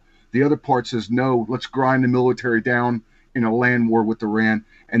now. The other part says, no, let's grind the military down in a land war with Iran.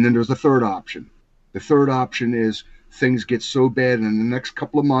 And then there's the third option. The third option is things get so bad in the next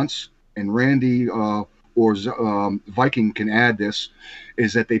couple of months, and Randy or Viking can add this,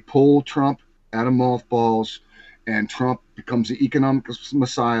 is that they pull Trump out of mothballs, and Trump becomes the economic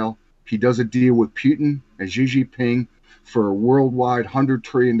messiah. He does a deal with Putin and Xi Jinping for a worldwide $100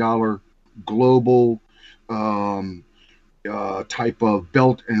 trillion global type of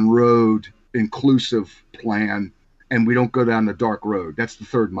Belt and Road inclusive plan, and we don't go down the dark road. That's the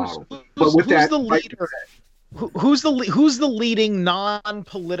third model. Who's the leading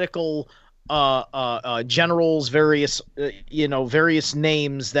non-political generals, various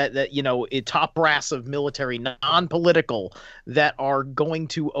names that top brass of military, non-political, that are going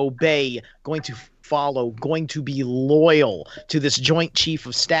to obey, going to follow, going to be loyal to this Joint Chief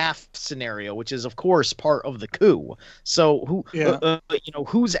of Staff scenario, which is of course part of the coup. So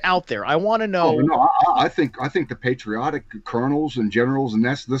who's out there? I want to know. I think the patriotic colonels and generals and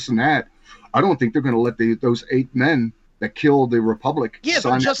this and that. I don't think they're going to let those 8 men that killed the Republic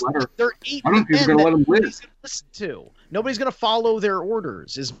sign that letter. They're 8 I don't think they're going to let them live. Nobody's going to follow their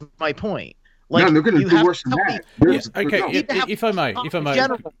orders. Is my point. No, they're going to do worse than that. If I may,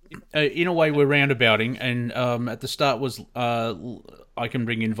 in a way we're roundabouting, and at the start was I can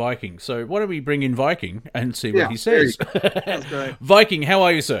bring in Viking. So why don't we bring in Viking and see what he says? That's great. Viking, how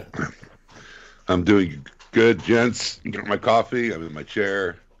are you, sir? I'm doing good, gents. Got my coffee. I'm in my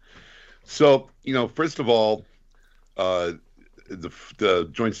chair. So, first of all, the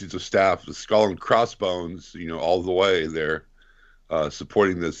Joint Chiefs of Staff, the Skull and Crossbones, all the way there.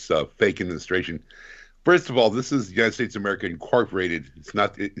 Supporting this fake administration. First of all, this is the United States of America Incorporated. It's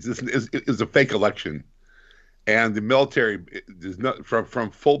not. It's a fake election, and the military is not from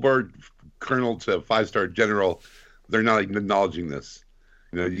full bird colonel to 5-star general. They're not acknowledging this.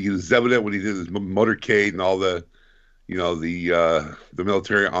 It was evident when he did his motorcade and all the, the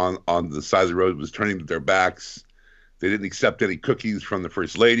military on the side of the road was turning their backs. They didn't accept any cookies from the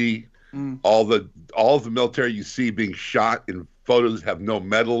First Lady. All of the military you see being shot in photos have no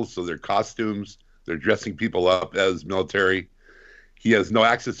medals, so they're costumes. They're dressing people up as military. He has no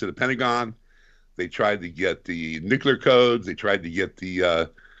access to the Pentagon. They tried to get the nuclear codes. They tried to get the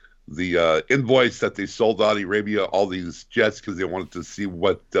invoice that they sold Saudi Arabia all these jets because they wanted to see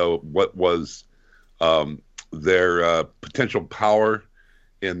what was their potential power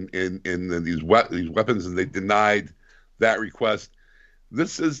in these weapons, and they denied that request.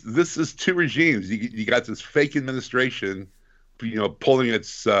 This is two regimes. You got this fake administration, pulling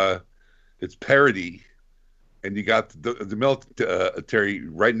its parody, and you got the military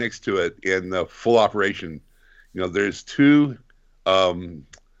right next to it in full operation. There's two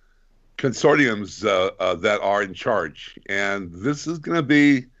consortiums that are in charge, and this is going to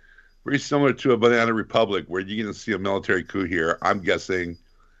be very similar to a banana republic, where you're going to see a military coup here. I'm guessing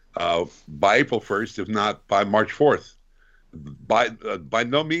by April 1st, if not by March 4th. By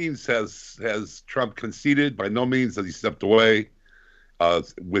no means has Trump conceded. By no means has he stepped away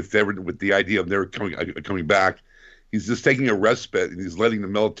with the idea of never coming back. He's just taking a respite, and he's letting the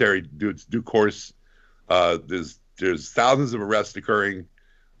military do its due course. There's thousands of arrests occurring.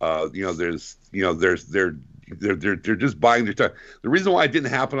 They're just buying their time. The reason why it didn't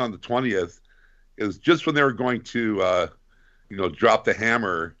happen on the 20th is just when they were going to drop the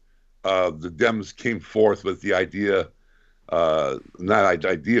hammer. The Dems came forth with the idea.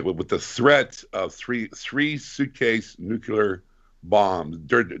 With the threat of three suitcase nuclear bombs,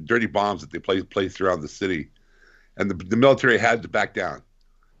 dirty bombs that they placed around the city, and the military had to back down.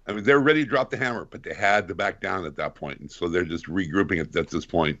 I mean, they're ready to drop the hammer, but they had to back down at that point, and so they're just regrouping at this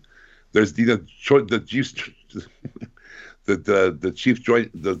point. There's the chief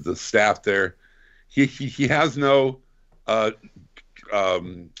joint the staff there. He has no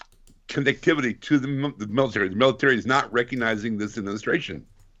connectivity to the military. The military is not recognizing this administration.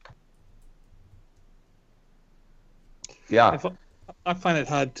 Yeah. I find it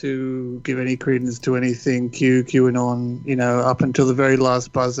hard to give any credence to anything QAnon, up until the very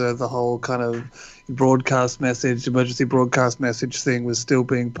last buzzer. The whole kind of emergency broadcast message thing was still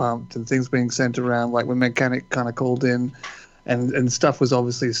being pumped and things being sent around, like when Mechanic kind of called in, and stuff was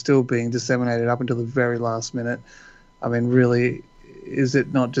obviously still being disseminated up until the very last minute. I mean, really, is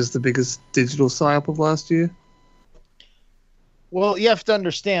it not just the biggest digital psyop of last year? Well, you have to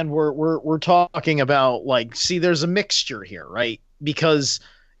understand we're talking about, there's a mixture here, right? Because,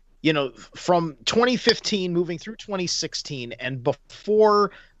 from 2015 moving through 2016, and before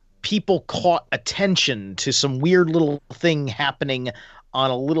people caught attention to some weird little thing happening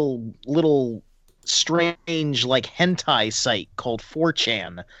on a little strange hentai site called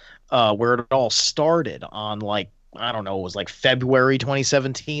 4chan, where it all started on I don't know, it was February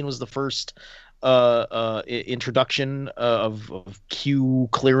 2017 was the first introduction of Q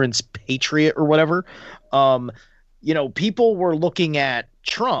Clearance Patriot or whatever. People were looking at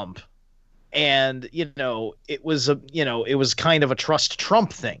Trump, and it was kind of a trust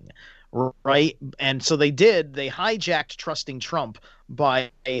Trump thing, right? And so they hijacked trusting Trump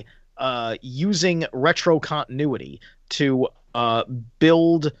by using retro continuity to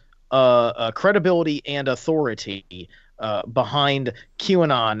build credibility and authority behind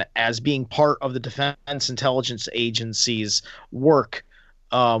QAnon as being part of the Defense Intelligence Agency's work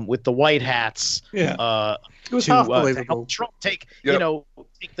with the White Hats. Yeah. It was half believable. To help Trump take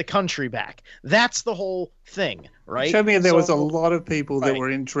the country back. That's the whole thing, right? It showed me there was a lot of people that were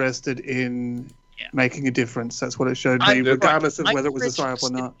interested in making a difference. That's what it showed me, regardless of whether it was a psyop or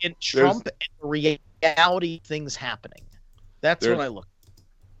not. In Trump and reality things happening. That's what I look at.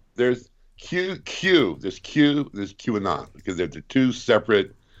 There's there's QAnon, because they're the two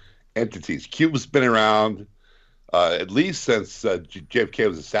separate entities. Q's been around at least since JFK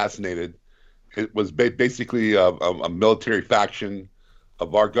was assassinated. It was basically a military faction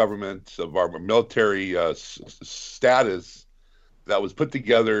of our government, of our military status, that was put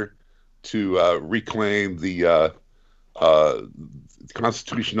together to reclaim the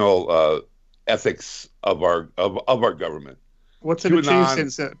constitutional ethics of our government. What's it achieved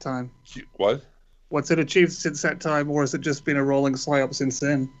since that time? What? What's it achieved since that time, or has it just been a rolling psyop since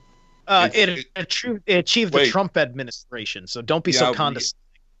then? It achieved the Trump administration, so don't be so condescending.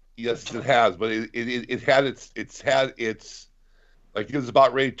 Yes, it has, but it was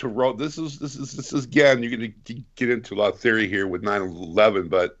about ready to roll. This is again, you're going to get into a lot of theory here with 9/11,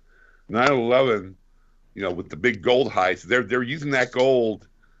 but 9/11, with the big gold heist, they're using that gold.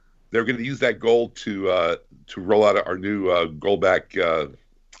 They're going to use that gold to roll out our new gold-backed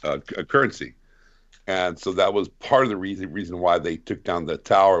currency, and so that was part of the reason why they took down the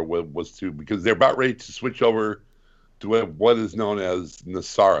tower was because they're about ready to switch over to what is known as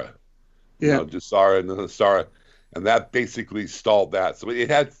NESARA. NESARA and NESARA, and that basically stalled that. So it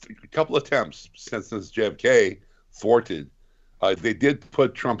had a couple attempts since JFK thwarted. They did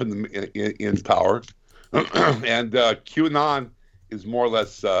put Trump in power, and QAnon is more or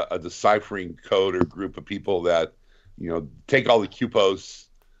less a deciphering code or group of people that take all the Q posts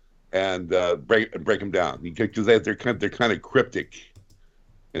and break them down, because they're kind of cryptic.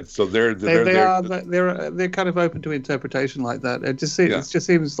 And so they're kind of open to interpretation like that. It just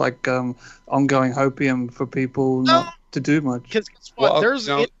seems like ongoing hopium for people not to do much. Because guess what?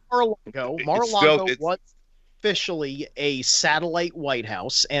 Mar-a-Lago was officially a satellite White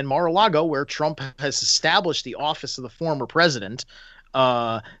House, and Mar-a-Lago, where Trump has established the office of the former president,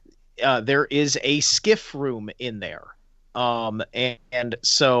 there is a skiff room in there. And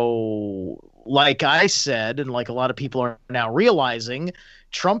so, like I said, and like a lot of people are now realizing,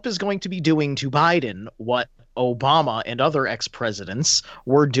 Trump is going to be doing to Biden what Obama and other ex-presidents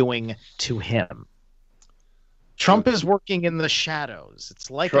were doing to him. Trump is working in the shadows.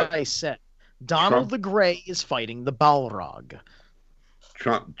 It's like I said, Donald the Gray is fighting the Balrog.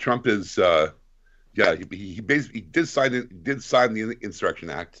 Trump is, he basically did sign the Insurrection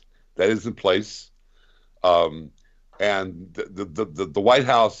Act. That is in place. And the White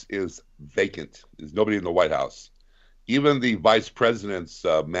House is vacant. There's nobody in the White House. Even the vice president's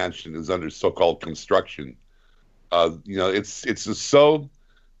mansion is under so-called construction. It's just so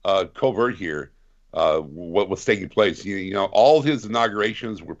covert here. what was taking place. You know, all his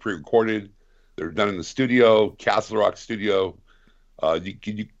inaugurations were pre-recorded. They were done in the studio, Castle Rock studio.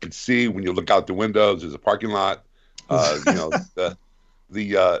 You can see when you look out the windows, there's a parking lot. You know,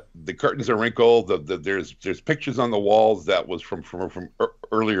 the curtains are wrinkled. There's pictures on the walls that was from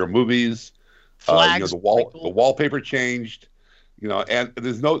earlier movies. Flags, you know, the wallpaper changed. You know, and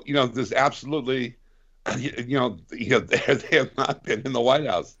there's absolutely, they have not been in the White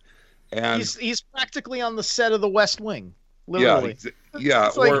House. And he's practically on the set of The West Wing, literally.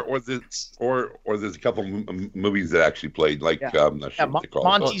 Yeah, or there's a couple movies that actually played, like I'm not sure what they call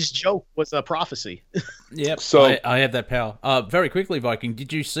Monty's joke was a prophecy. Yep. So I have that power. Very quickly, Viking,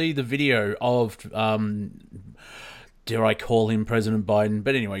 did you see the video of dare I call him President Biden?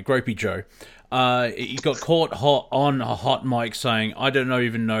 But anyway, Gropey Joe. He got caught on a hot mic saying, "I don't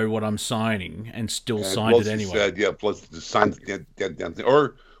even know what I'm signing," and still signed it anyway. Said, plus the signs down.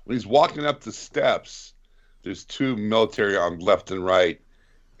 Or when he's walking up the steps, there's two military on left and right,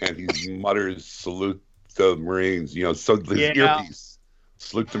 and he mutters, "Salute the Marines." You know, so his earpiece,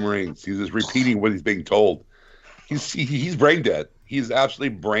 "Salute the Marines." He's just repeating what he's being told. He's brain dead. He's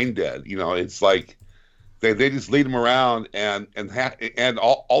absolutely brain dead. You know, it's like they just lead him around, and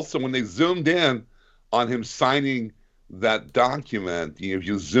also when they zoomed in on him signing that document, you know, if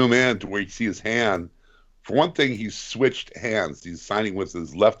you zoom in to where you see his hand, for one thing, he's switched hands. He's signing with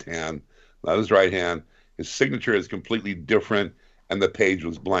his left hand, not his right hand. His signature is completely different, and the page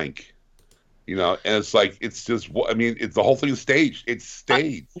was blank. You know, and it's like, it's just, I mean, it's the whole thing is staged. It's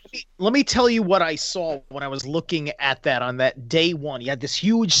staged. Let me tell you what I saw when I was looking at that on that day one. You had this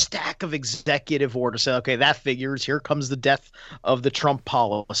huge stack of executive orders. So, okay, that figures. Here comes the death of the Trump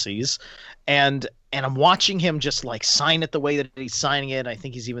policies. And I'm watching him just like sign it the way that he's signing it. I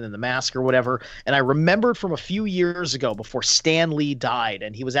think he's even in the mask or whatever. And I remembered from a few years ago before Stan Lee died,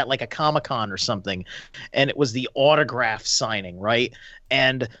 and he was at like a Comic-Con or something, and it was the autograph signing, right?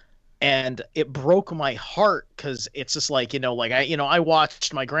 And it broke my heart because it's just like, I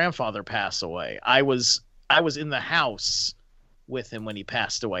watched my grandfather pass away. I was in the house with him when he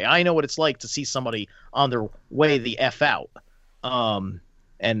passed away. I know what it's like to see somebody on their way the F out, and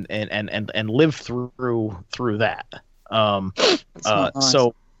live through that. Nice.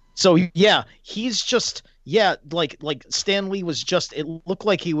 So yeah, he's just, like Stan Lee was just, it looked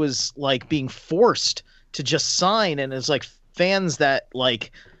like he was like being forced to just sign, and it's like fans that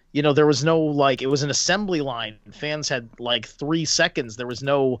like, there was no, like, it was an assembly line. Fans had like 3 seconds. There was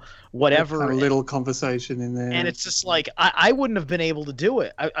no whatever. A little conversation in there. And it's just like, I wouldn't have been able to do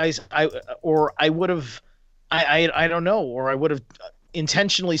it. I would have, I don't know, or I would have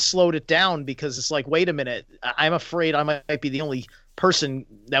intentionally slowed it down, because it's like, wait a minute, I'm afraid I might be the only person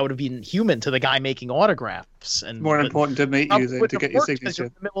that would have been human to the guy making autographs. And more important to meet you than to get your signature.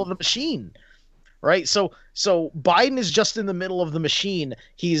 In the middle of the machine. Right, so Biden is just in the middle of the machine.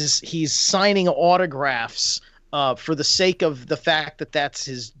 He's signing autographs for the sake of the fact that that's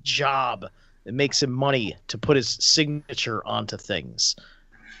his job. It makes him money to put his signature onto things.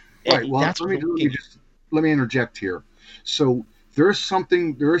 Right. Well, let me interject here. So there is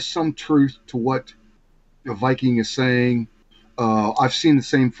some truth to what Viking is saying. I've seen the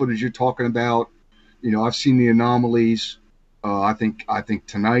same footage you're talking about. I've seen the anomalies. I think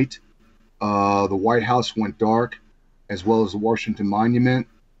tonight. The White House went dark, as well as the Washington Monument.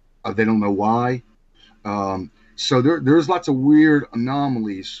 They don't know why. So there's lots of weird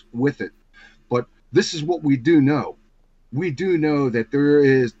anomalies with it. But this is what we do know. We do know that there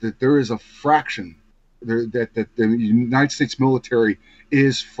is a fraction that the United States military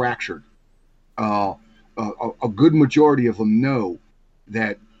is fractured. A good majority of them know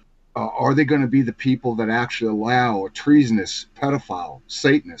that. Are they going to be the people that actually allow a treasonous, pedophile,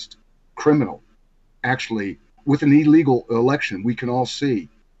 Satanist, criminal, actually, with an illegal election, we can all see,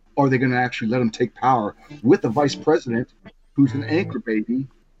 are they going to actually let him take power with a vice president who's an anchor baby,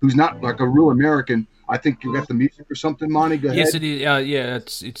 who's not like a real American? I think you got the music or something, Monty. Go ahead. Yes, it is. Yeah,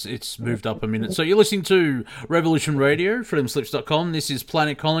 it's moved up a minute. So you're listening to Revolution Radio, freedomslips.com. This is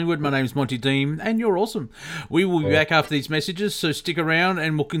Planet Collingwood. My name's Monty Dean, and you're awesome. We will be back after these messages, so stick around,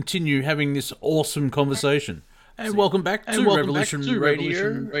 and we'll continue having this awesome conversation. And welcome back to Revolution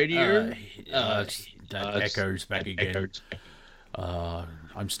Radio. That echoes back again.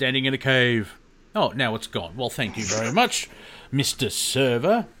 I'm standing in a cave. Oh, now it's gone. Well, thank you very much, Mr.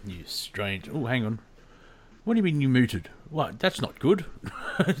 Server. You strange... Oh, hang on. What do you mean you muted? What? That's not good.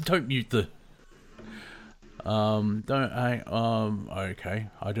 Don't mute the... Okay.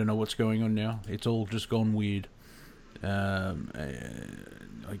 I don't know what's going on now. It's all just gone weird. I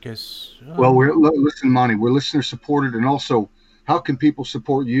guess... Well, listen, Monty, we're listener supported, and also, how can people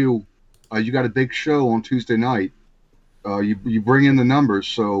support you You got a big show on Tuesday night. You bring in the numbers.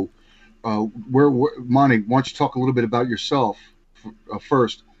 So, Monty, why don't you talk a little bit about yourself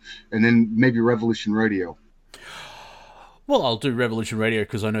first, and then maybe Revolution Radio. Well, I'll do Revolution Radio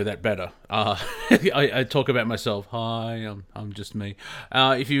because I know that better. I talk about myself. Hi, I'm just me.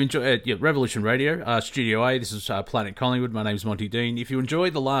 If you enjoy Revolution Radio, Studio A, this is Planet Collingwood. My name's Monty Dean. If you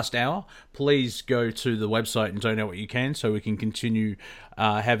enjoyed the last hour, please go to the website and donate what you can so we can continue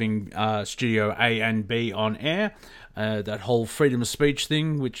having Studio A and B on air. That whole freedom of speech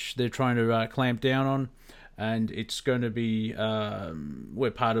thing, which they're trying to clamp down on. And it's going to be, we're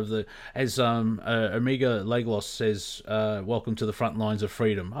part of the, as Omega Leglos says, welcome to the front lines of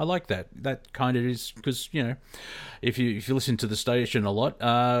freedom. I like that. That kind of is, because, if you listen to the station a lot,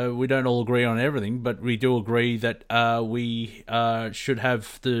 we don't all agree on everything, but we do agree that we should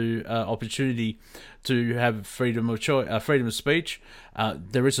have the opportunity to have freedom of choice, freedom of speech.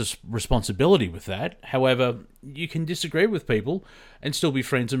 There is a responsibility with that. However, you can disagree with people and still be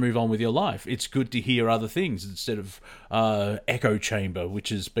friends and move on with your life. It's good to hear other things instead of echo chamber, which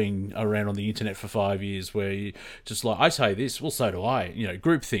has been around on the internet for 5 years, where you just like, I say this, well, so do I.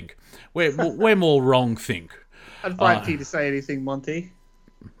 Groupthink. We're more wrong think. I'd fight for you to say anything, Monty.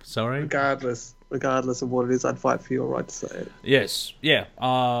 Sorry? Regardless of what it is, I'd fight for your right to say it. Yes, yeah.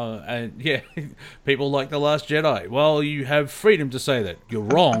 And yeah, people like The Last Jedi. Well, you have freedom to say that. You're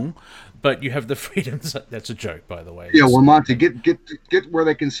wrong, but you have the freedom to say... That's a joke, by the way. Yeah, well, Monty, get where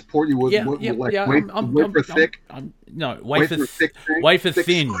they can support you with wafer thick. Wafer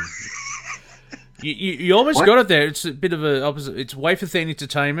thin. You almost got it there. It's a bit of a opposite. It's Wafer Thin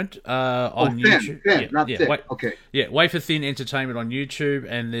Entertainment on YouTube. Thin. Okay. Yeah, Wafer Thin Entertainment on YouTube,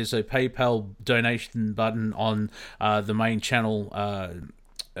 and there's a PayPal donation button on the main channel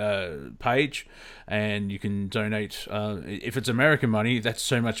page, and you can donate. If it's American money, that's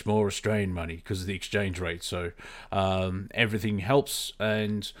so much more Australian money because of the exchange rate. So everything helps,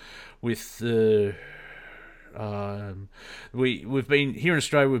 and with the... we've been here in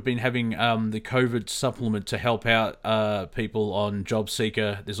Australia. We've been having the COVID supplement to help out people on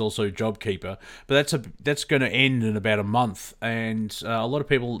JobSeeker. There's also JobKeeper, but that's going to end in about a month, and a lot of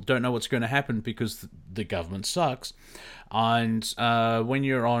people don't know what's going to happen because the government sucks. And when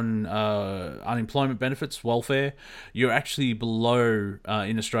you're on unemployment benefits, welfare, you're actually below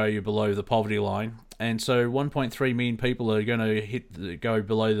in Australia, below the poverty line. And so 1.3 million people are going to go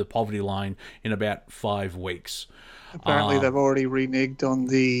below the poverty line in about 5 weeks. Apparently, they've already reneged on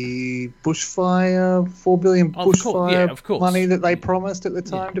the bushfire, 4 billion bushfire money that they promised at the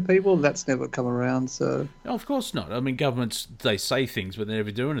time to people. That's never come around. So, no, of course not. I mean, governments, they say things, but they never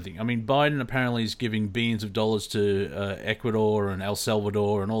do anything. I mean, Biden apparently is giving billions of dollars to Ecuador and El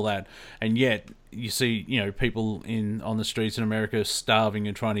Salvador and all that, and yet you see, people on the streets in America starving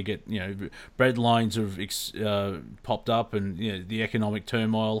and trying to get, bread lines have popped up, and the economic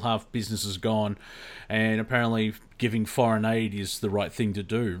turmoil, half business is gone, and apparently giving foreign aid is the right thing to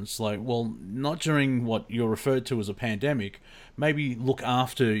do. It's like, well, not during what you're referred to as a pandemic. Maybe look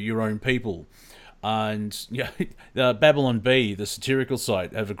after your own people. And Babylon Bee, the satirical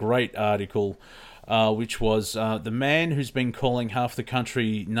site, have a great article. Which was the man who's been calling half the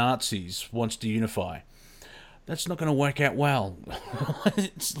country Nazis wants to unify. That's not going to work out well.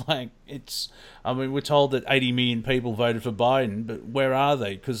 We're told that 80 million people voted for Biden, but where are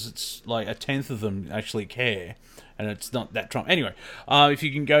they? Because it's like a tenth of them actually care, and it's not that Trump. Anyway, if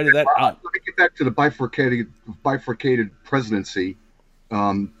you can go to that... let me get back to the bifurcated presidency.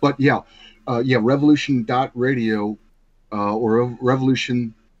 Revolution.radio or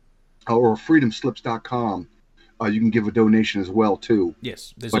Revolution... or freedomslips.com, you can give a donation as well too.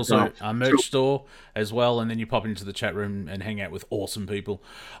 Yes, there's also a merch store as well, and then you pop into the chat room and hang out with awesome people.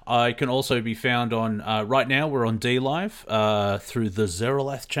 I can also be found on, right now we're on DLive through the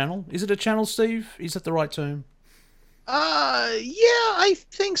Zeralath channel. Is it a channel, Steve? Is that the right term? I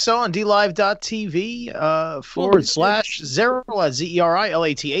think so, on dlive.tv / Zeralath,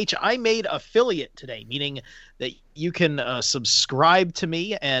 ZERILATH. I made affiliate today, meaning that you can subscribe to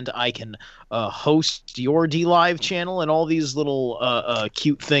me, and I can host your DLive channel and all these little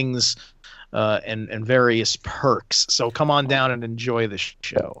cute things and various perks. So come on down and enjoy the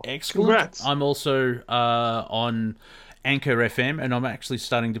show. Excellent. Congrats. I'm also on Anchor FM, and I'm actually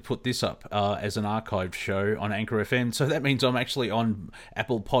starting to put this up as an archived show on Anchor FM. So that means I'm actually on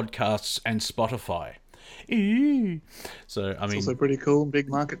Apple Podcasts and Spotify. So I mean, it's also pretty cool, big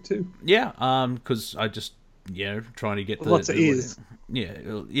market too. Yeah, because I just trying to get lots of ears.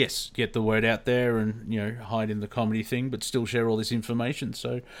 Get the word out there, and hide in the comedy thing, but still share all this information.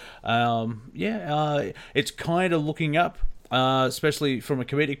 So it's kind of looking up. especially from a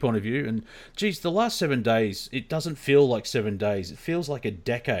comedic point of view. And geez, the last 7 days, it doesn't feel like 7 days. It feels like a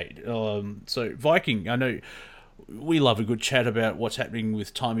decade. So Viking, I know we love a good chat about what's happening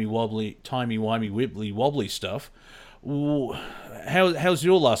with timey-wimey, wibbly-wobbly stuff. How's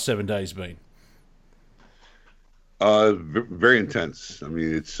your last 7 days been? Very intense. I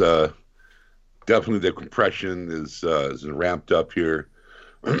mean, it's definitely the compression is ramped up here.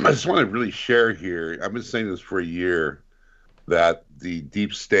 I just want to really share here. I've been saying this for a year, that the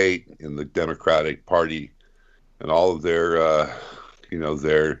deep state in the Democratic Party and all of their,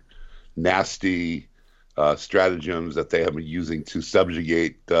 their nasty stratagems that they have been using to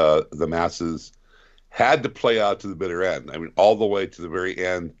subjugate the masses had to play out to the bitter end. I mean, all the way to the very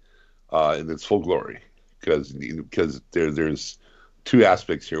end in its full glory, because there's two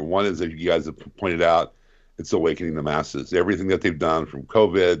aspects here. One is, that you guys have pointed out, it's awakening the masses. Everything that they've done, from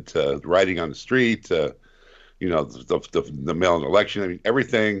COVID to writing on the street to the mail-in election. I mean,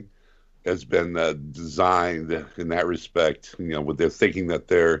 everything has been designed in that respect. With their thinking that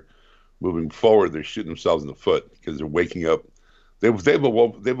they're moving forward, they're shooting themselves in the foot, because they're waking up. They've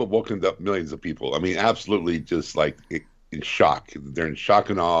awoken up millions of people. I mean, absolutely, just like in shock. They're in shock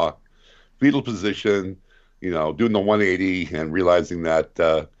and awe, fetal position. Doing the 180 and realizing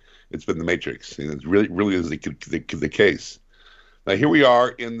that it's been the Matrix, and it really is the case. Now here we are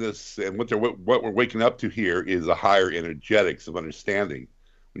in this, and what we're waking up to here is a higher energetics of understanding.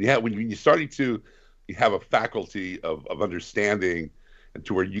 When you're starting to have a faculty of understanding, and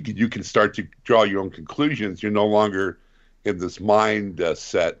to where you can start to draw your own conclusions, you're no longer in this mind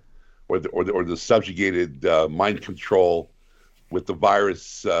set or the subjugated mind control with the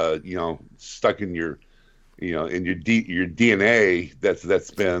virus, stuck in your DNA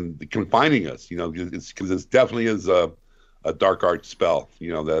that's been confining us. It's because this definitely is a dark art spell,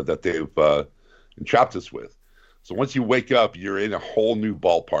 that they've entrapped us with. So once you wake up, you're in a whole new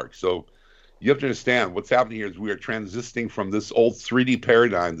ballpark. So you have to understand what's happening here is we are transitioning from this old 3D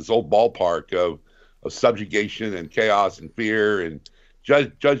paradigm, this old ballpark of subjugation and chaos and fear and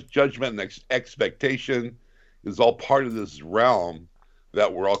judgment and expectation is all part of this realm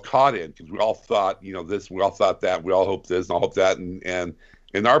that we're all caught in, because we all thought, this, we all thought that, we all hope this, and all hope that, and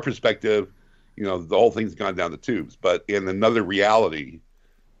in our perspective, the whole thing's gone down the tubes. But in another reality,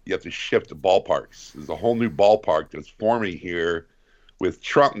 you have to shift the ballparks. There's a whole new ballpark that's forming here with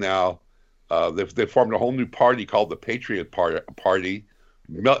Trump now. They've formed a whole new party called the Patriot Party.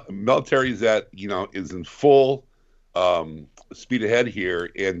 Military is in full speed ahead here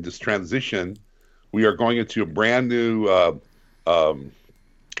in this transition. We are going into a brand new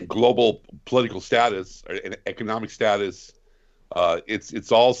global political status and economic status.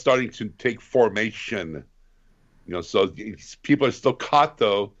 It's all starting to take formation. So people are still caught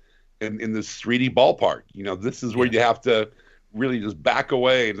though in this 3D ballpark. This is where you have to really just back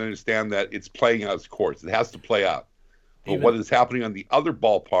away and understand that it's playing out its course. It has to play out. But what is happening on the other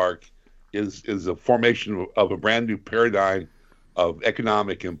ballpark is a formation of a brand new paradigm of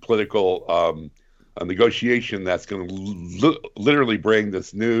economic and political a negotiation that's going to literally bring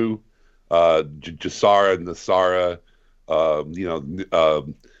this new Jasara and Nasara,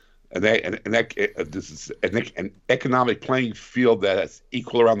 this is an economic playing field that's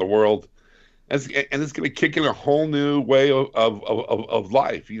equal around the world, and it's going to kick in a whole new way of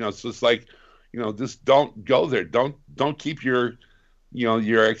life. So it's like, just don't go there. Don't keep your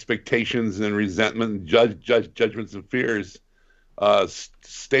expectations and resentment and judgments and fears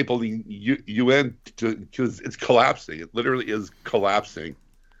stapling you in, because it's collapsing. It literally is collapsing.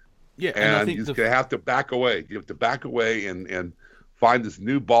 Yeah, and you're going to have to back away. You have to back away and find this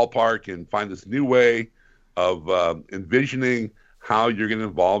new ballpark and find this new way of envisioning how you're going to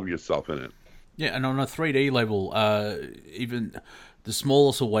involve yourself in it. Yeah, and on a 3D level, even the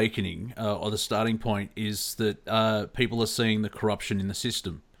smallest awakening or the starting point is that people are seeing the corruption in the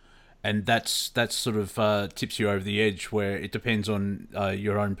system. And that's sort of tips you over the edge, where it depends on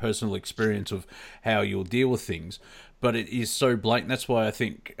your own personal experience of how you'll deal with things. But it is so blatant. That's why I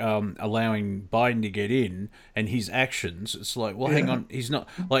think allowing Biden to get in and his actions, it's like, well, hang on, he's not,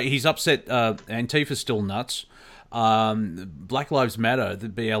 like, he's upset. Antifa's still nuts. Black Lives Matter, the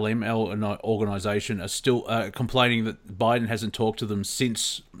BLM organization, are still complaining that Biden hasn't talked to them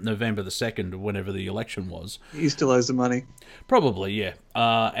since November the 2nd, or whenever the election was. He still owes the money. Probably, yeah.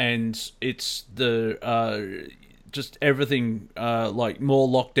 And it's the just everything, like more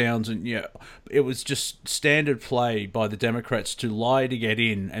lockdowns, and it was just standard play by the Democrats to lie to get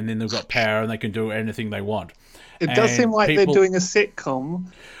in, and then they've got power and they can do anything they want. It does seem like they're doing a sitcom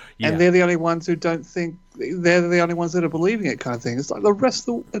and they're the only ones who don't think they're the only ones that are believing it, kind of thing. It's like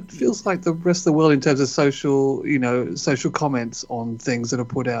it feels like the rest of the world in terms of social comments on things that are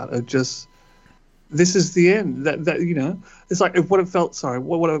put out are just, this is the end. That it's like what it felt. Sorry,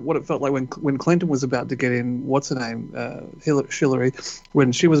 what it felt like when Clinton was about to get in. What's her name? Hillary.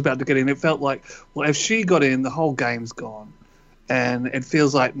 When she was about to get in, it felt like, well, if she got in, the whole game's gone, and it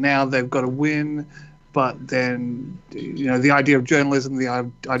feels like now they've got to win. But then, the idea of journalism, the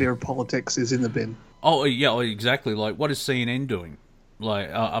idea of politics is in the bin. Oh yeah, exactly. Like, what is CNN doing? Like,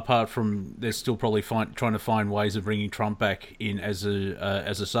 apart from they're still probably trying to find ways of bringing Trump back in as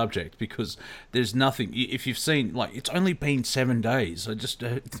a subject, because there's nothing. If you've seen, like, it's only been 7 days.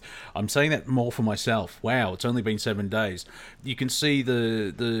 I'm saying that more for myself. Wow, it's only been 7 days. You can see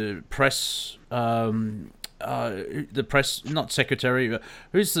the press. The press, not secretary, but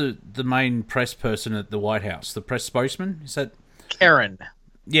who's the main press person at the White House? The press spokesman? Is that Karen?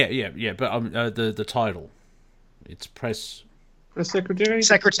 Yeah. But the title, it's press secretary.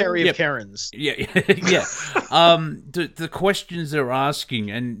 Secretary of Karen's. Yeah. The questions they're asking,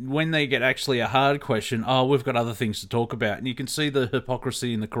 and when they get actually a hard question, we've got other things to talk about, and you can see the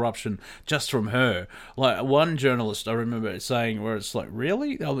hypocrisy and the corruption just from her. Like, one journalist I remember saying, where it's like,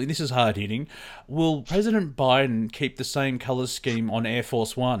 really? I mean, this is hard hitting. Will President Biden keep the same color scheme on Air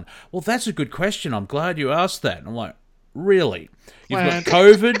Force One? Well, that's a good question. I'm glad you asked that. And I'm like, really? You've got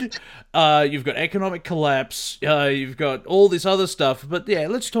COVID, you've got economic collapse, you've got all this other stuff, but yeah,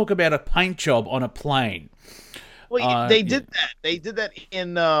 let's talk about a paint job on a plane. Well, they did that. They did that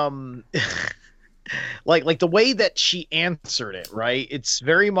in like the way that she answered it, right? It's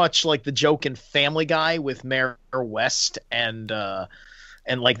very much like the joke in Family Guy with Mayor West, and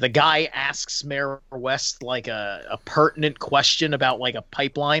like the guy asks Mayor West like a pertinent question about like a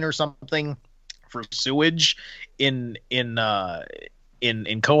pipeline or something for sewage in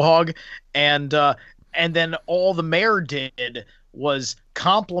Quahog, and then all the mayor did was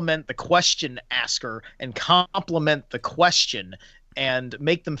compliment the question asker and compliment the question and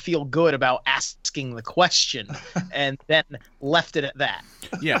make them feel good about asking the question, and then left it at that.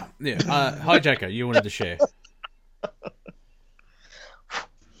 Yeah. Hijacker, you wanted to share.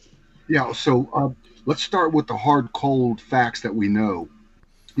 Yeah, so let's start with the hard, cold facts that we know.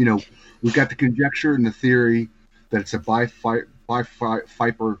 We've got the conjecture and the theory that it's a Viper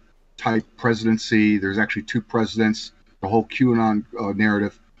type presidency. There's actually two presidents, the whole QAnon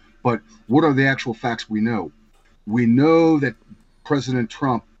narrative. But what are the actual facts we know? We know that President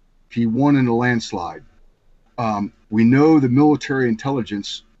Trump, he won in a landslide. We know the military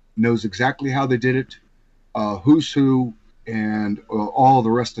intelligence knows exactly how they did it, who's who, and all the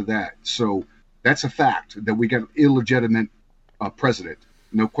rest of that. So that's a fact that we got an illegitimate president.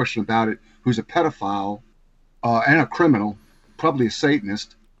 No question about it, who's a pedophile and a criminal, probably a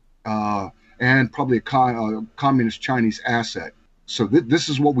Satanist, and probably a communist Chinese asset. So this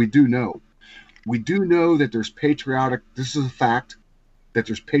is what we do know. We do know that there's this is a fact, that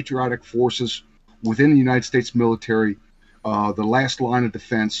there's patriotic forces within the United States military, the last line of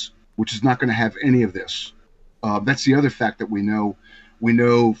defense, which is not going to have any of this. That's the other fact that we know. We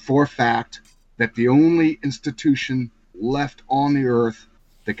know for a fact that the only institution left on the earth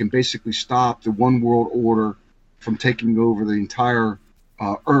that can basically stop the one world order from taking over the entire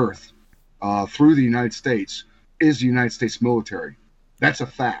earth through the United States is the United States military. That's a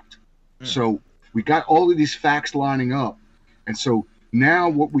fact. So we got all of these facts lining up. And so now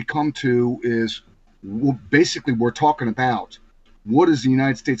what we come to is, basically we're talking about, what is the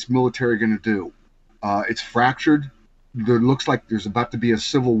United States military going to do? It's fractured. There looks like there's about to be a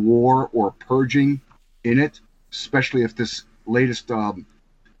civil war or purging in it, especially if this latest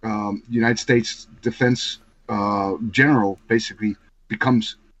United States defense general basically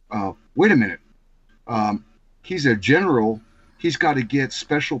becomes, wait a minute, he's a general, he's got to get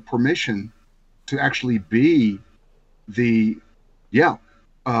special permission to actually be a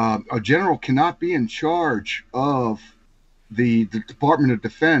general cannot be in charge of the Department of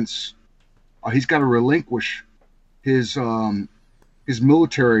Defense. He's got to relinquish his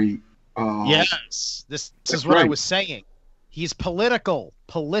military. Yes, this is what I was saying. He's political.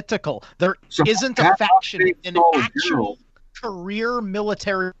 There isn't a faction in actual career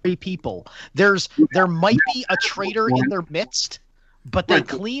military people. There might be a traitor in their midst, but they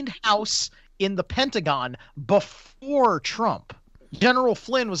cleaned house in the Pentagon before Trump. General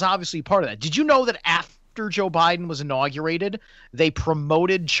Flynn was obviously part of that. Did you know that after Joe Biden was inaugurated, they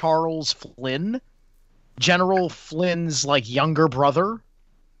promoted Charles Flynn, General Flynn's younger brother,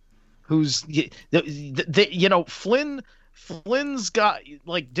 who's Flynn Flynn's got,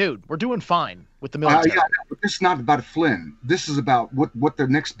 like, dude, we're doing fine with the military. But this is not about Flynn. This is about what the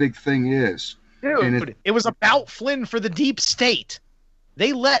next big thing is. Dude, it was about Flynn for the deep state.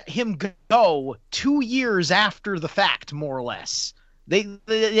 They let him go 2 years after the fact, more or less.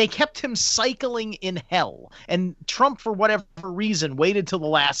 They kept him cycling in hell. And Trump, for whatever reason, waited till the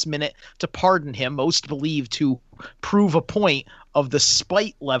last minute to pardon him, most believed to prove a point of the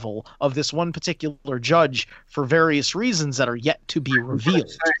spite level of this one particular judge for various reasons that are yet to be revealed.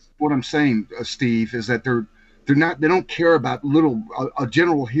 What I'm saying, Steve, is that they don't care about a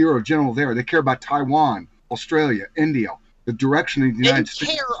general here or a general there. They care about Taiwan, Australia, India, the direction of the United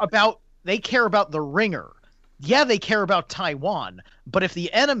States. They care about the ringer. Yeah, they care about Taiwan, but if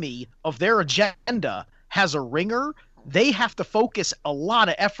the enemy of their agenda has a ringer, they have to focus a lot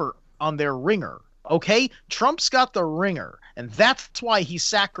of effort on their ringer. Okay? Trump's got the ringer, and that's why he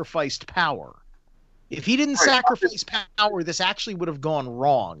sacrificed power. If he didn't sacrifice power, this actually would have gone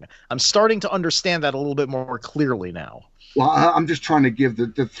wrong. I'm starting to understand that a little bit more clearly now. Well, I'm just trying to give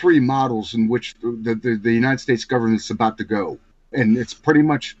the three models in which the United States government is about to go. And it's pretty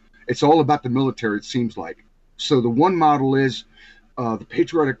much, it's all about the military, it seems like. So the one model is the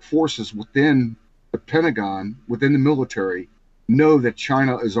patriotic forces within the Pentagon, within the military, know that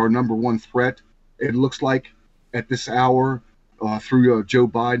China is our number one threat. It looks like at this hour, through Joe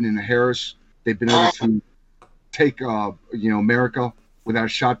Biden and Harris, they've been able to take America without a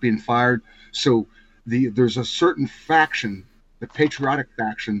shot being fired. So there's a certain faction, the patriotic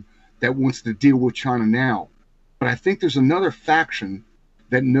faction, that wants to deal with China now. But I think there's another faction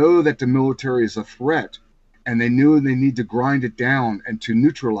that know that the military is a threat, and they knew they need to grind it down and to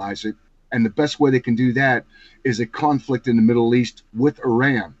neutralize it. And the best way they can do that is a conflict in the Middle East with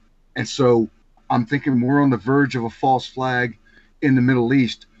Iran. And so I'm thinking we're on the verge of a false flag in the Middle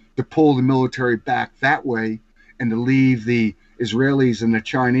East to pull the military back that way and to leave the Israelis and the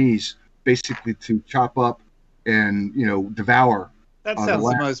Chinese basically to chop up and, devour. That sounds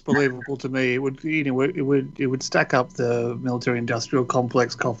the most believable to me. It would stack up the military-industrial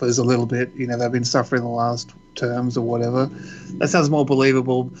complex coffers a little bit. They've been suffering the last terms or whatever. That sounds more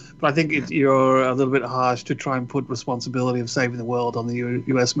believable. But I think you're a little bit harsh to try and put responsibility of saving the world on the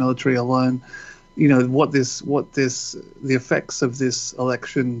U.S. military alone. The effects of this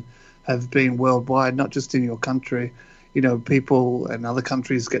election have been worldwide, not just in your country. People and other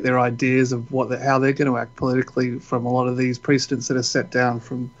countries get their ideas of how they're going to act politically from a lot of these precedents that are set down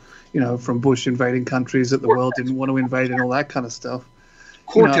from Bush invading countries that the world didn't want to invade and all that kind of stuff.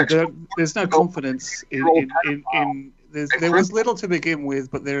 There's no confidence in there was little to begin with,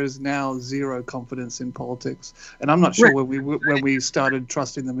 but there is now zero confidence in politics, and I'm not sure when we started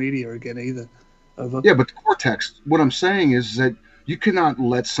trusting the media again either. Over. Yeah, but the Cortex. What I'm saying is that you cannot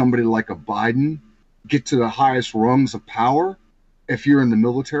let somebody like a Biden get to the highest rungs of power if you're in the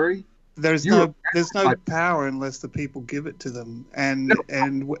military. There's no power unless the people give it to them, and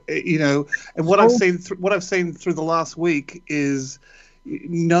what I've seen through the last week is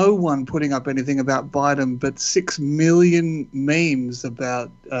no one putting up anything about Biden, but 6 million memes about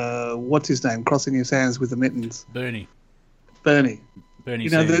what's his name crossing his hands with the mittens. Bernie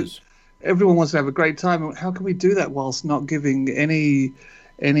Sanders. Everyone wants to have a great time. How can we do that whilst not giving any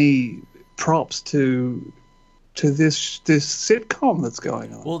props to this sitcom that's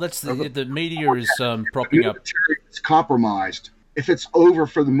going on? Well, that's the media is propping up. It's compromised. If it's over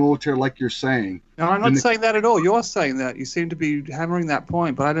for the military, like you're saying. No, I'm not saying that at all. You're saying that. You seem to be hammering that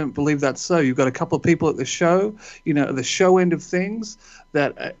point, but I don't believe that's so. You've got a couple of people at the show, the show end of things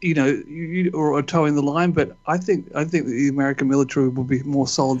that you are towing the line. But I think the American military will be more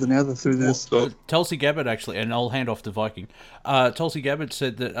solid than ever through this. Tulsi Gabbard actually, and I'll hand off to Viking. Tulsi Gabbard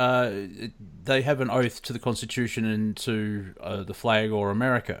said that they have an oath to the Constitution and to the flag or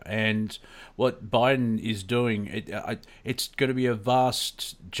America, and what Biden is doing, it's going to be a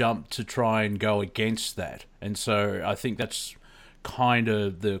vast jump to try and go against that. And so I think that's kind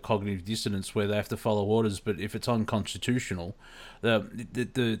of the cognitive dissonance where they have to follow orders, but if it's unconstitutional, the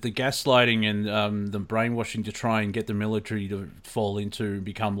gaslighting and the brainwashing to try and get the military to fall into and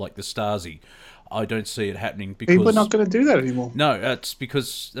become like the Stasi, I don't see it happening because people are not going to do that anymore. No, it's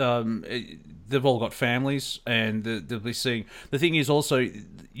because they've all got families, and they'll be seeing. The thing is also,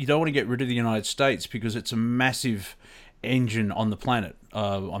 you don't want to get rid of the United States because it's a massive engine on the planet.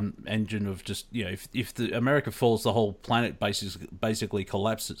 Engine of just if the America falls, the whole planet basically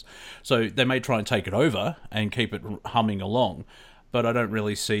collapses. So they may try and take it over and keep it humming along, but I don't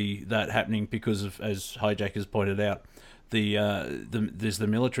really see that happening because of, as Hijack has pointed out, there's the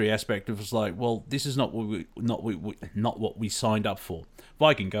military aspect of it's like, well, this is not what we signed up for.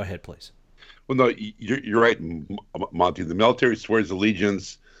 Viking, go ahead, please. Well, no, you're right, Monty. The military swears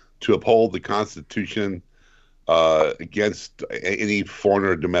allegiance to uphold the Constitution against any foreign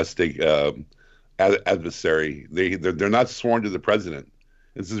or domestic adversary. They're not sworn to the president.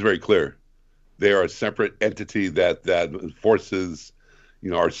 This is very clear. They are a separate entity that enforces,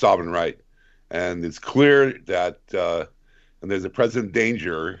 our sovereign right, and it's clear that. And there's a present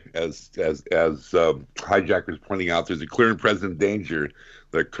danger, as Hijacker is pointing out. There's a clear and present danger.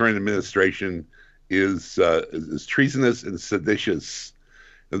 The current administration is treasonous and seditious.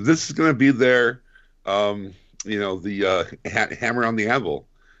 And this is going to be their, the hammer on the anvil.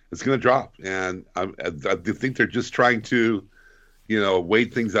 It's going to drop, and I think they're just trying to,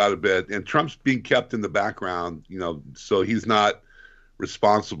 wait things out a bit. And Trump's being kept in the background, so he's not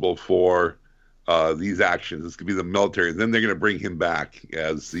responsible for these actions. It's going to be the military. And then they're going to bring him back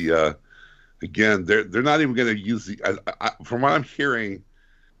as the. Again, they're not even going to use the. From what I'm hearing,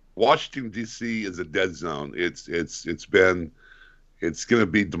 Washington D.C. is a dead zone. It's going to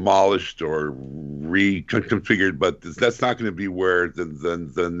be demolished or reconfigured, but that's not going to be where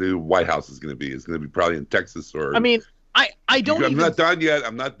the new White House is going to be. It's going to be probably in Texas or. I mean, I don't. I'm not done yet.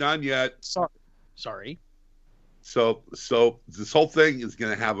 I'm not done yet. Sorry. So this whole thing is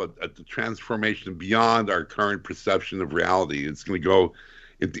going to have a transformation beyond our current perception of reality. It's going to go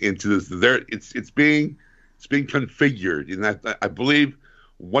into this. It's being configured, and I believe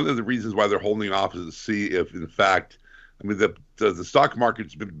one of the reasons why they're holding off is to see if, in fact, the stock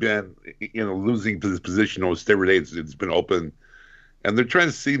market's been in a losing position almost every day. It's been open, and they're trying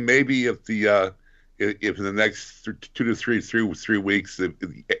to see maybe if in the next 2 to 3 weeks if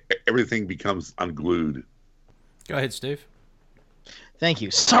everything becomes unglued. Go ahead, Steve. Thank you.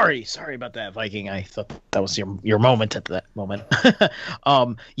 Sorry about that, Viking. I thought that was your moment at that moment.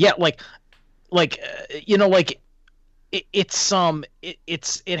 Yeah,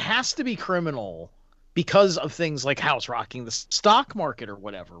 it has to be criminal because of things like house rocking the stock market or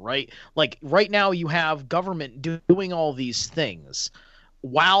whatever, right? Like right now you have government doing all these things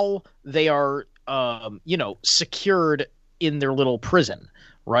while they are secured in their little prison,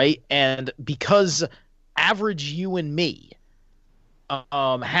 right? And because average you and me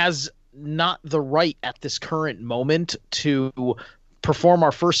has not the right at this current moment to perform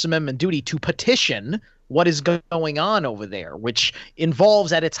our First Amendment duty to petition what is going on over there, which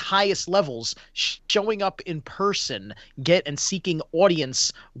involves at its highest levels showing up in person, and seeking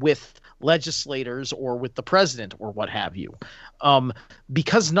audience with legislators or with the president or what have you.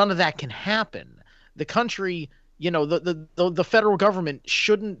 Because none of that can happen, the country, the federal government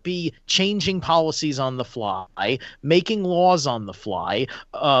shouldn't be changing policies on the fly, making laws on the fly,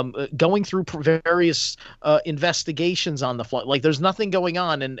 going through various investigations on the fly. Like there's nothing going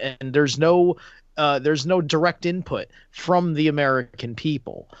on, and there's no direct input from the American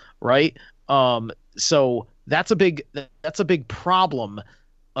people, right? So that's a big problem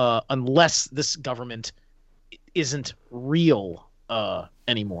unless this government isn't real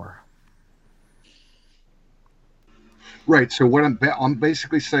anymore. Right. So what I'm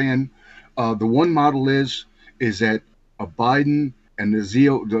basically saying, the one model is that Biden and the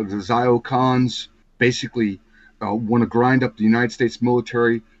Ziocons basically want to grind up the United States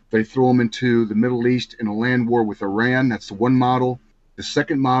military. They throw them into the Middle East in a land war with Iran. That's the one model. The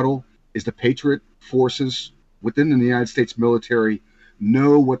second model is the Patriot forces within the United States military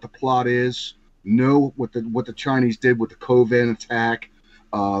know what the plot is, know what the Chinese did with the Kovan attack,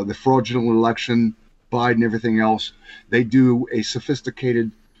 the fraudulent election, Biden, everything else. They do a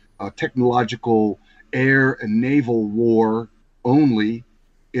sophisticated technological air and naval war only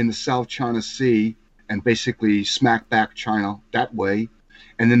in the South China Sea and basically smack back China that way.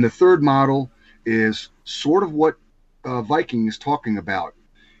 And then the third model is sort of what Viking is talking about,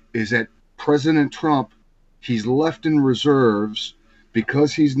 is that President Trump, he's left in reserves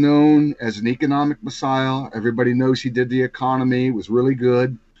because he's known as an economic messiah. Everybody knows he did the economy, it was really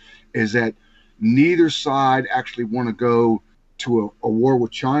good, is that neither side actually want to go to a war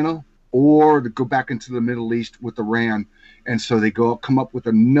with China or to go back into the Middle East with Iran. And so they come up with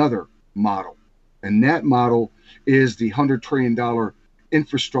another model. And that model is the $100 trillion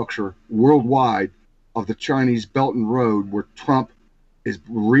infrastructure worldwide of the Chinese Belt and Road, where Trump is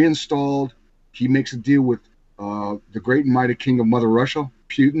reinstalled. He makes a deal with the great and mighty king of Mother Russia,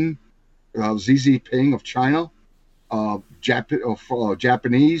 Putin, Xi Jinping of China,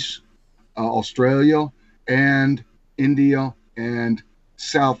 Japanese, Australia, and India, and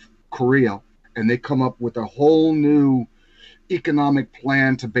South Korea. And they come up with a whole new economic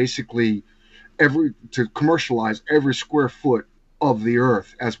plan to basically to commercialize every square foot of the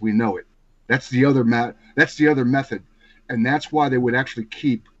earth as we know it. That's the other method, and that's why they would actually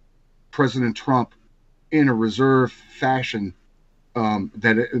keep President Trump in a reserve fashion,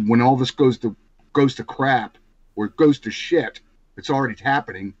 when all this goes to crap or it goes to shit, it's already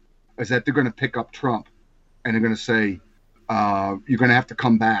happening, is that they're going to pick up Trump and they're going to say, you're going to have to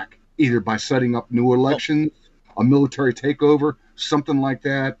come back either by setting up new elections, a military takeover, something like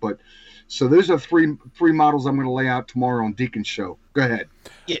that. But so those are three models I'm going to lay out tomorrow on Deacon's show. Go ahead.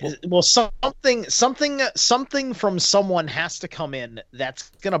 Yeah, well, something from someone has to come in that's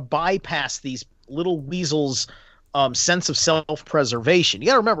going to bypass these little weasels' sense of self-preservation. You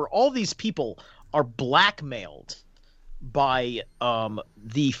got to remember, all these people are blackmailed by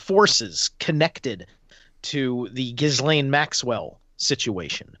the forces connected to the Ghislaine Maxwell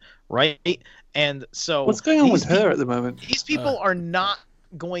situation, right? And so what's going on with her at the moment? These people are not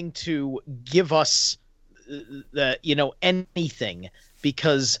going to give us anything,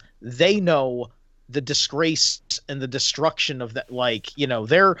 because they know the disgrace and the destruction of that.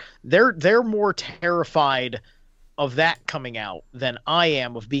 They're more terrified of that coming out than I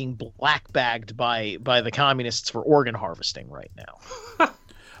am of being black-bagged by the communists for organ harvesting right now.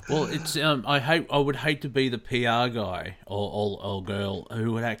 Well, it's I would hate to be the PR guy or girl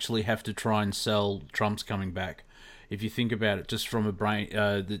who would actually have to try and sell Trump's coming back. If you think about it, just from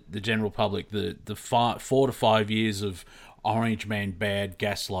the general public, the 4 to 5 years of Orange Man bad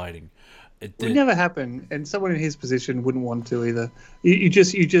gaslighting. It would never happen, and someone in his position wouldn't want to either. You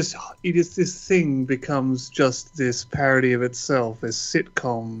just this thing becomes just this parody of itself, this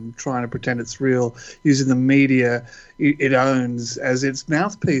sitcom trying to pretend it's real, using the media it owns as its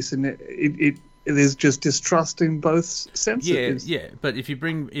mouthpiece, and it there's just distrust in both senses. Yeah. But if you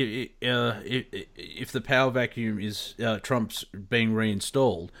bring if the power vacuum is Trump's being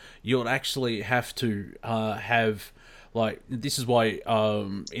reinstalled, you'll actually have to have. Like, this is why,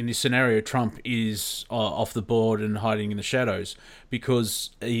 in this scenario, Trump is off the board and hiding in the shadows,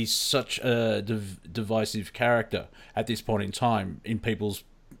 because he's such a divisive character at this point in time in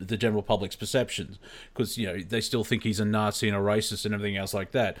the general public's perceptions, because, they still think he's a Nazi and a racist and everything else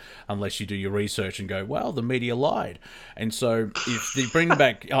like that, unless you do your research and go, well, the media lied. And so if they bring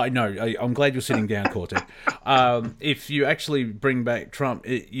back... I'm glad you're sitting down, Cortec. If you actually bring back Trump,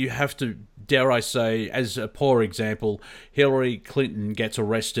 you have to... Dare I say, as a poor example, Hillary Clinton gets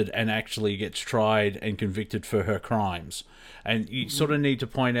arrested and actually gets tried and convicted for her crimes. And you sort of need to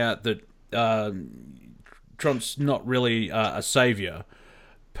point out that Trump's not really a savior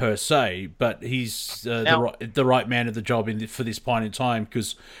per se, but he's the right man at the job for this point in time,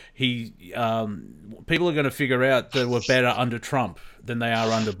 because people are going to figure out that we're better under Trump than they are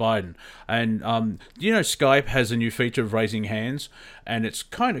under Biden. And Skype has a new feature of raising hands, and it's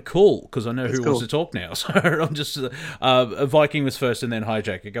kind of cool because I know who wants to talk now. So I'm just Viking was first, and then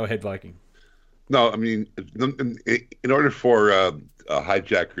Hijacker. Go ahead, Viking. No, I mean, in order for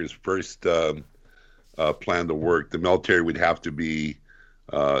Hijacker's first plan to work, the military would have to be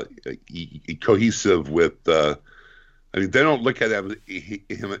cohesive with. They don't look at him.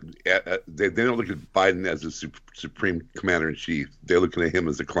 They don't look at Biden as a supreme commander in chief. They're looking at him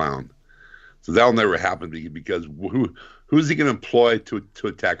as a clown. So that'll never happen, because who's he going to employ to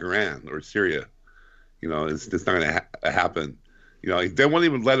attack Iran or Syria? It's not going to happen. They won't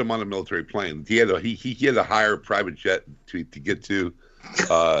even let him on a military plane. He had to hire a private jet to get to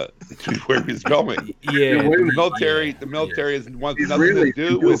where he's going. Yeah, the military has nothing to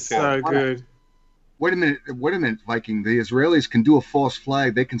do with him. So good. Wait a minute, Viking. The Israelis can do a false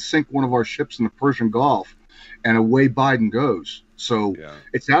flag. They can sink one of our ships in the Persian Gulf, and away Biden goes. So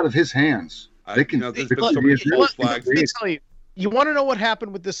it's out of his hands. They can. There's been so many false flags. Let me tell you. You want to know what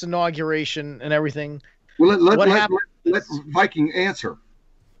happened with this inauguration and everything? Well, let Viking answer.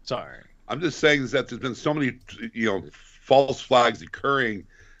 Sorry. I'm just saying that there's been so many, false flags occurring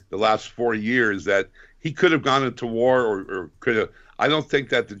the last 4 years that he could have gone into war or could have. I don't think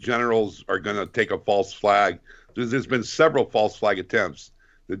that the generals are going to take a false flag. There's been several false flag attempts.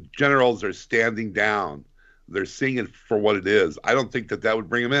 The generals are standing down. They're seeing it for what it is. I don't think that would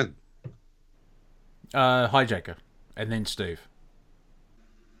bring him in. Hijacker, and then Steve.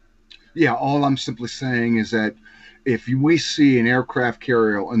 Yeah, all I'm simply saying is that if we see an aircraft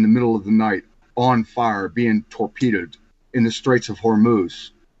carrier in the middle of the night on fire being torpedoed in the Straits of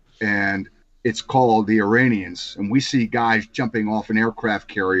Hormuz, and it's called the Iranians, and we see guys jumping off an aircraft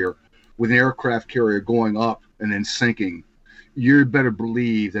carrier with an aircraft carrier going up and then sinking, you better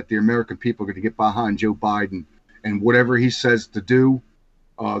believe that the American people are going to get behind Joe Biden, and whatever he says to do,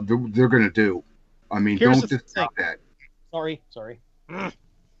 they're going to do. I mean, don't just stop that. Sorry.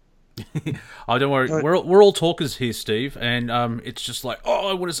 Oh, don't worry. We're all talkers here, Steve, and it's just like,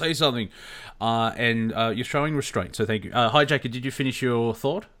 I want to say something, and you're showing restraint. So thank you, Hijacker. Did you finish your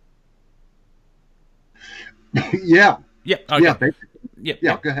thought? Yeah. Yeah. Okay. Yeah.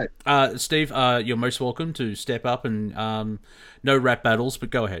 Yeah. Go ahead. Steve, you're most welcome to step up and no rap battles, but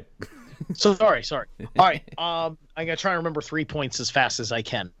go ahead. Sorry. All right. I'm gonna try to remember 3 points as fast as I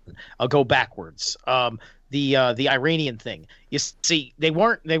can. I'll go backwards. The Iranian thing. You see, they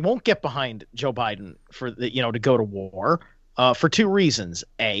won't get behind Joe Biden for to go to war. For 2 reasons.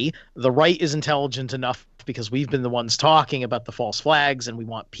 A, the right is intelligent enough because we've been the ones talking about the false flags and we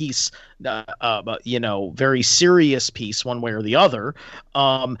want peace, but very serious peace one way or the other.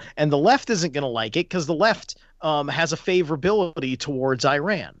 And the left isn't going to like it because the left has a favorability towards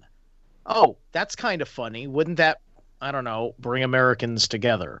Iran. Oh, that's kind of funny. Wouldn't that, I don't know, bring Americans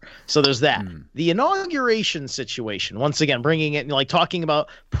together? So there's that. The inauguration situation, once again, bringing it, talking about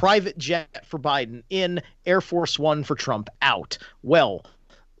private jet for Biden in, Air Force One for Trump out. Well,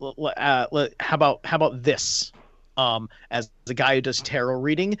 how about this? As the guy who does tarot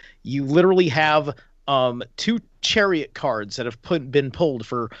reading, you literally have 2 chariot cards that have been pulled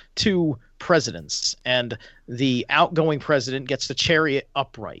for 2 presidents, and the outgoing president gets the chariot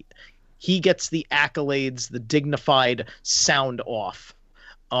upright. He gets the accolades, the dignified sound off.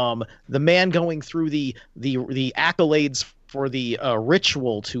 The man going through the accolades for the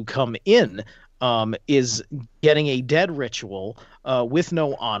ritual to come in is getting a dead ritual with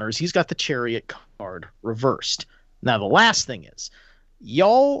no honors. He's got the chariot card reversed. Now, the last thing is,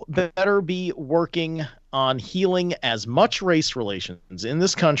 y'all better be working on healing as much race relations in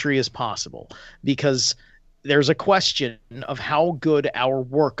this country as possible, because there's a question of how good our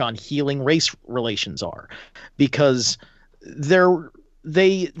work on healing race relations are, because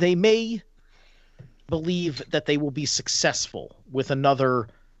they may believe that they will be successful with another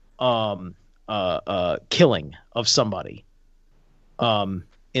killing of somebody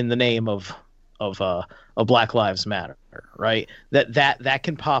in the name of Black Lives Matter, right? That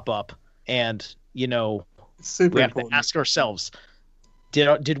can pop up, and Super we have important. to ask ourselves,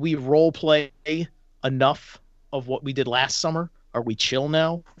 did we role play enough of what we did last summer? Are we chill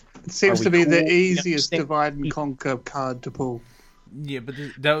now? It seems Are to we be cool? the easiest You know, divide and conquer card to pull. Yeah, but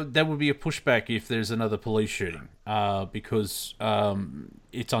that would be a pushback if there's another police shooting, because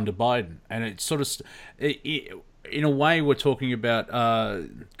it's under Biden, and it's sort of in a way we're talking about,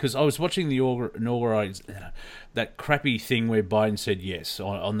 because I was watching the inauguration, that crappy thing where Biden said yes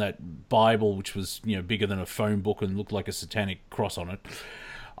on that Bible, which was bigger than a phone book and looked like a satanic cross on it.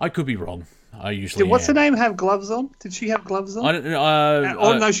 I could be wrong. I usually What's am. the name have gloves on? Did she have gloves on? I don't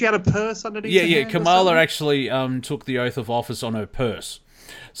know. No, she had a purse underneath. Yeah, her yeah. hand or Kamala something? actually took the oath of office on her purse.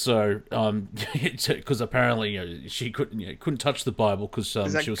 So, because apparently she couldn't touch the Bible because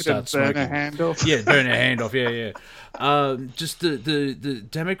she would start smoking. Burn her hand off. Yeah, burn her hand off. Yeah. Just the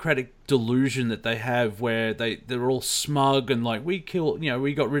democratic delusion that they have, where they're all smug and like, we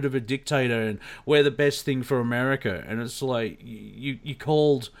got rid of a dictator and we're the best thing for America. And it's like you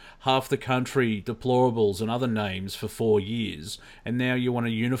called half the country deplorables and other names for 4 years, and now you want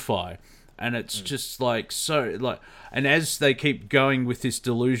to unify. And it's just like and as they keep going with this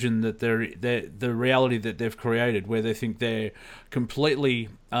delusion that they're the reality that they've created, where they think they're completely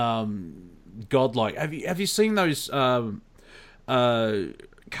godlike. Have you seen those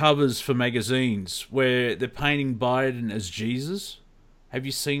covers for magazines where they're painting Biden as Jesus? Have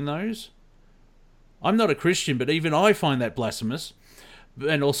you seen those? I'm not a Christian, but even I find that blasphemous.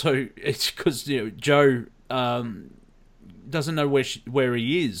 And also, it's because Joe doesn't know where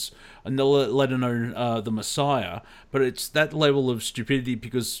he is, and let alone the Messiah. But it's that level of stupidity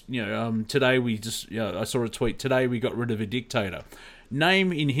because today we just I saw a tweet today we got rid of a dictator.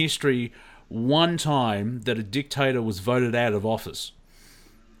 Name in history one time that a dictator was voted out of office.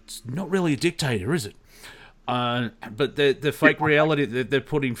 It's not really a dictator, is it? But the fake reality that they're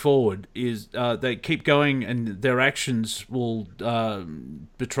putting forward is they keep going, and their actions will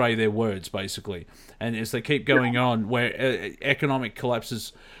betray their words, basically. And as they keep going on, where economic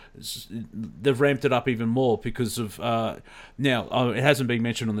collapses, they've ramped it up even more because of now. It hasn't been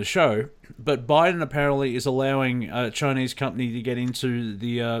mentioned on the show, but Biden apparently is allowing a Chinese company to get into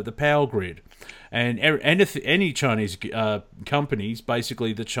the power grid. And any Chinese companies,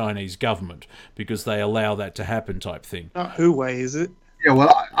 basically the Chinese government, because they allow that to happen type thing. Not Huawei, is it? Yeah,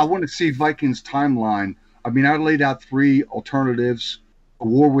 well, I want to see Vikings timeline. I mean, I laid out 3 alternatives: a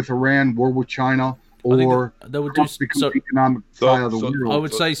war with Iran, war with China, or they would Trump become the economic eye of the world. I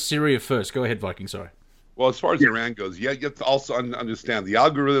would say Syria first. Go ahead, Viking. Sorry. Well, as far as Iran goes, you have to also understand the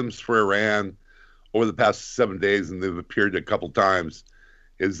algorithms for Iran over the past 7 days, and they've appeared a couple times,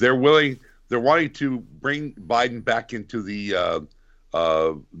 is they're wanting to bring Biden back into the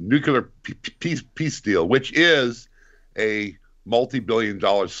nuclear peace deal, which is a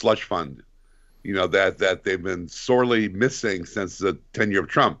multi-billion-dollar slush fund. that they've been sorely missing since the tenure of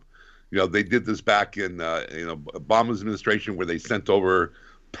Trump. They did this back in Obama's administration, where they sent over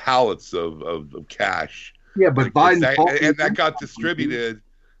pallets of cash. Yeah, but Biden that got distributed.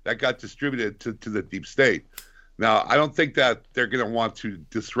 That got distributed to the deep state. Now, I don't think that they're going to want to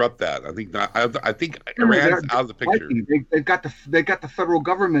disrupt that. I think not. I think Iran's out of the picture. They got the federal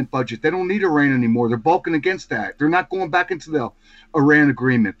government budget. They don't need Iran anymore. They're balking against that. They're not going back into the Iran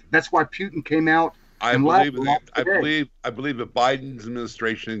agreement. That's why Putin came out. I believe if Biden's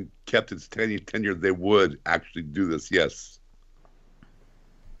administration kept its tenure, they would actually do this. Yes.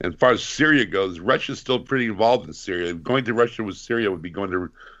 And as far as Syria goes, Russia's still pretty involved in Syria. Going to Russia with Syria would be going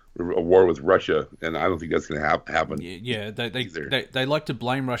to a war with Russia, and I don't think that's going to happen. Yeah, they like to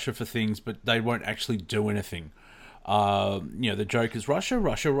blame Russia for things, but they won't actually do anything. The joke is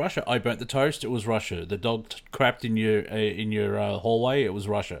Russia. I burnt the toast. It was Russia. The dog crapped in your hallway. It was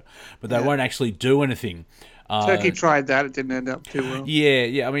Russia. But they won't actually do anything. Turkey tried that. It didn't end up too well.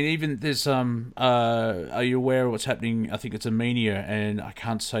 Yeah. I mean, even there's are you aware of what's happening? I think it's Armenia, and I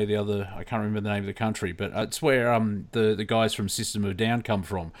can't remember the name of the country, but it's where the guys from System of a Down come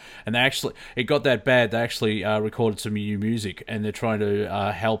from, and it got that bad. They actually recorded some new music, and they're trying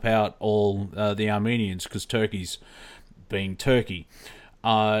to help out all the Armenians because Turkey's being Turkey.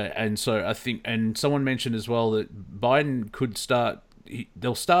 And so I think, and someone mentioned as well that Biden could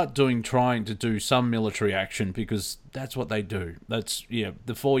they'll start trying to do some military action because that's what they do. That's,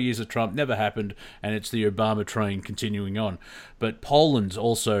 the 4 years of Trump never happened, and it's the Obama train continuing on. But Poland's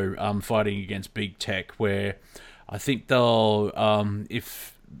also fighting against big tech, where I think they'll,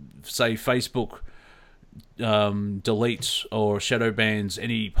 if, say, Facebook deletes or shadow bans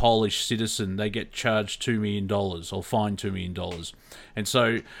any Polish citizen, they get charged $2 million or fined $2 million. And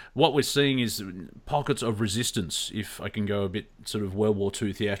so what we're seeing is pockets of resistance, if I can go a bit sort of World War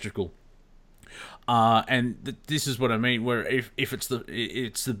II theatrical. And this is what I mean, where if it's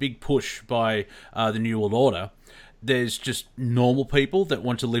the big push by the New World Order, there's just normal people that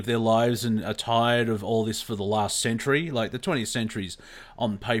want to live their lives and are tired of all this for the last century. Like the 20th century's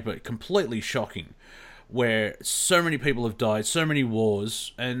on paper completely shocking, where so many people have died, so many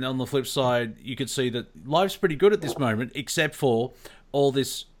wars, and on the flip side, you could see that life's pretty good at this moment, except for all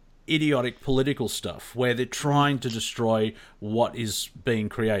this idiotic political stuff, where they're trying to destroy what is being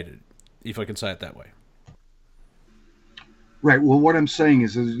created, if I can say it that way. Right. Well, what I'm saying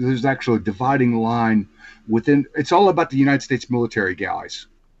is there's actually a dividing line within. It's all about the United States military, guys.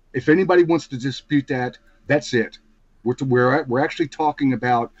 If anybody wants to dispute that, that's it. We're actually talking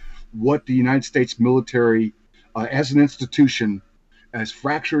about what the United States military, as an institution, as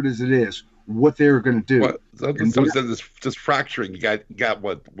fractured as it is, what they're going to do. This fracturing. You got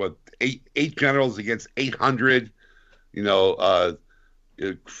what eight generals against 800.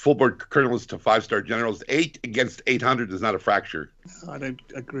 Full board colonels to 5-star generals. 8 against 800 is not a fracture. I don't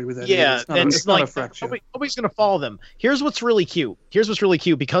agree with that. Yeah, it's not a fracture. Nobody's going to follow them. Here's what's really cute. Because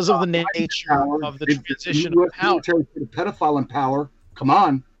of the nature of the transition of power. Pedophile in power. Come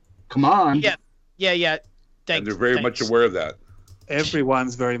on. Yeah. And they're very much aware of that.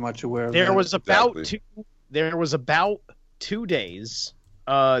 Everyone's very much aware of that. There was about 2 days.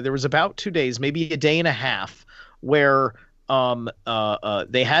 Maybe a day and a half, where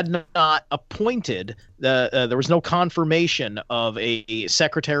they had not appointed there was no confirmation of a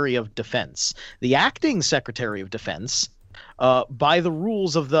Secretary of Defense. The acting Secretary of Defense, by the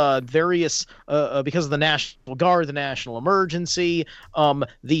rules of the various, because of the National Guard, the national emergency,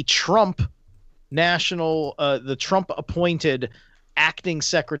 the Trump appointed acting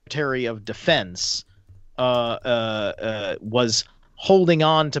Secretary of Defense was holding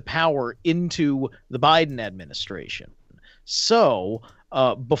on to power into the Biden administration. So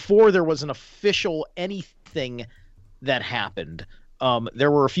before there was an official anything that happened,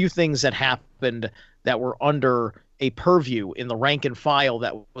 there were a few things that happened that were under a purview in the rank and file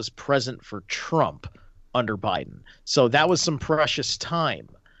that was present for Trump under Biden. So that was some precious time,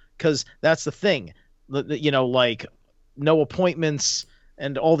 because that's the thing, like no appointments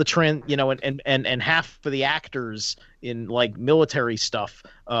and all the and half of the actors in like military stuff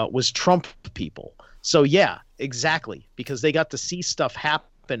was Trump people. So yeah, exactly, because they got to see stuff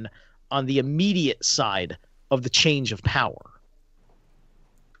happen on the immediate side of the change of power.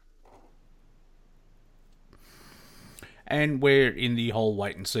 And we're in the whole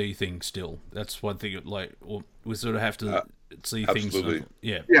wait and see thing still. That's one thing. We sort of have to see absolutely. Things.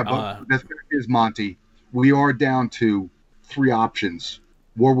 Yeah. Yeah, but the thing is, Monty, we are down to 3 options: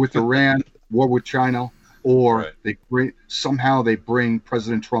 war with Iran, war with China, or they bring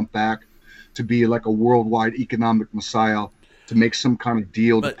President Trump back to be like a worldwide economic messiah to make some kind of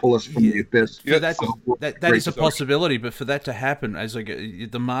deal to pull us from the abyss. Yeah, that is a possibility, but for that to happen, as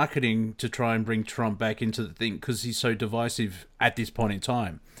the marketing to try and bring Trump back into the thing, because he's so divisive at this point in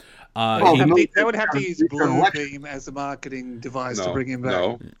time. They would have to use Blue Beam as a marketing device to bring him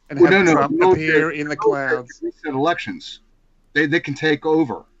back. And have Trump appear in the clouds. Reset elections. They can take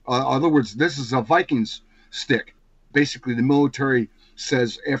over. In other words, this is a Vikings stick. Basically, the military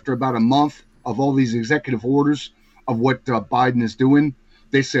says after about a month of all these executive orders of what Biden is doing,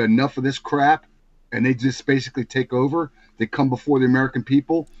 they say enough of this crap, and they just basically take over. They come before the American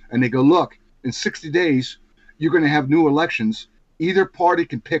people, and they go, look, in 60 days, you're going to have new elections. Either party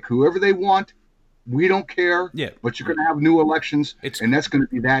can pick whoever they want. We don't care. Yeah. But you're going to have new elections, and that's going to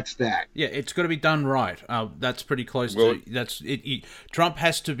be that. Yeah, it's got to be done right. That's pretty close to that's it. Trump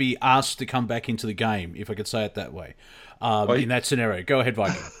has to be asked to come back into the game, if I could say it that way. In that scenario, go ahead,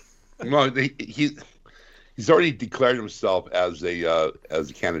 Viking. No, he's already declared himself as a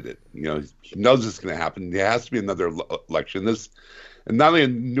candidate. You know, he knows it's going to happen. There has to be another election. And not only a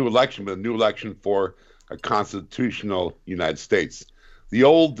new election, but a new election for a constitutional United States. The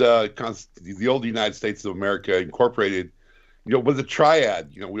old United States of America Incorporated, you know, was a triad.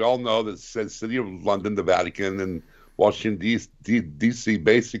 You know, we all know that said City of London, the Vatican, and Washington D.C.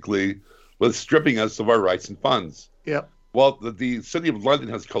 basically was stripping us of our rights and funds. Yep. Well, the City of London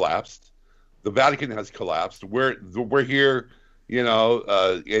has collapsed. The Vatican has collapsed. We're here, you know,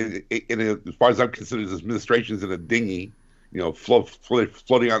 as far as I'm concerned, this administration is in a dinghy, you know,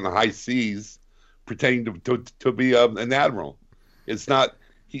 floating on the high seas, pretending to be an admiral. It's not.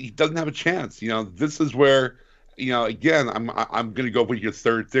 He doesn't have a chance. You know, this is where, you know, again, I'm going to go with your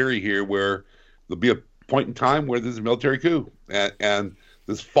third theory here, where there'll be a point in time where there's a military coup, and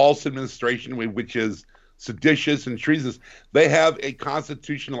this false administration, which is seditious and treasonous, they have a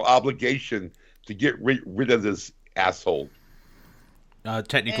constitutional obligation to get rid of this asshole.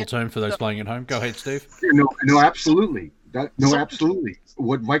 Technical term for those playing at home. Go ahead, Steve. No, absolutely. Absolutely.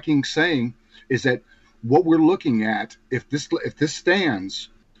 What Viking's saying is that what we're looking at, if this stands,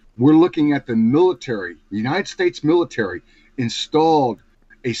 we're looking at the military, the United States military, installed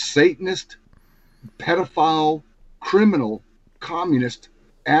a Satanist, pedophile, criminal, communist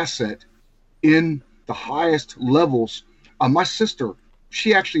asset in the highest levels. My sister,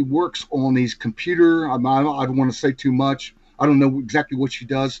 she actually works on these computer. I don't want to say too much. I don't know exactly what she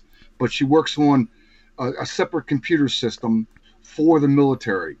does, but she works on a separate computer system for the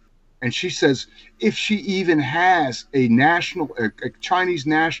military. And she says if she even has a Chinese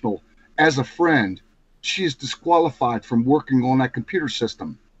national as a friend, she is disqualified from working on that computer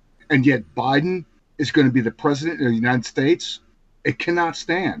system. And yet Biden is going to be the president of the United States. It cannot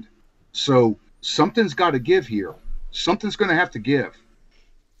stand. So something's got to give here. Something's going to have to give.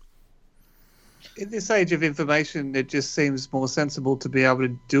 In this age of information, it just seems more sensible to be able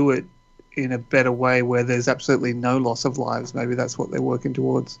to do it in a better way where there's absolutely no loss of lives. Maybe that's what they're working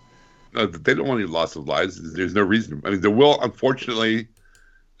towards. They don't want any loss of lives. There's no reason. I mean, there will, unfortunately,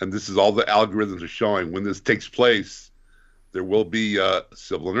 and this is all the algorithms are showing, when this takes place, there will be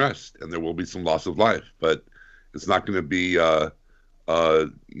civil unrest and there will be some loss of life. But it's not going to be, you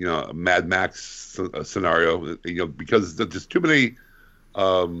know, a Mad Max scenario, you know, because there's just too many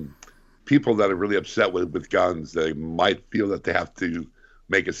people that are really upset with guns. They might feel that they have to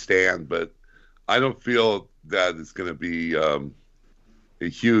make a stand, but I don't feel that it's going to be a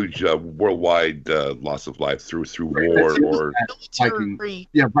huge worldwide loss of life through war or Viking.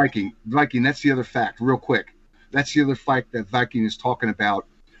 Yeah, Viking. That's the other fact. Real quick, that's the other fact that Viking is talking about.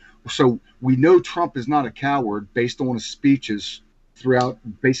 So we know Trump is not a coward based on his speeches throughout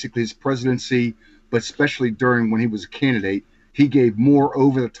basically his presidency, but especially during when he was a candidate. He gave more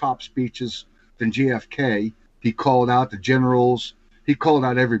over-the-top speeches than JFK. He called out the generals. He called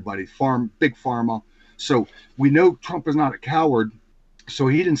out everybody, big pharma. So we know Trump is not a coward. So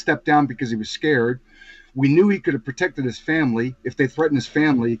he didn't step down because he was scared. We knew he could have protected his family. If they threatened his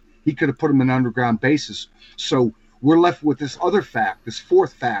family, he could have put him in an underground basis. So we're left with this other fact, this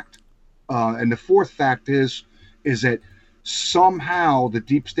fourth fact. And the fourth fact is that somehow the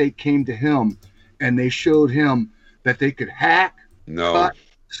deep state came to him and they showed him that they could hack, cut,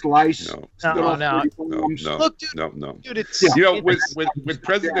 slice. No. Look, dude, it's you know, with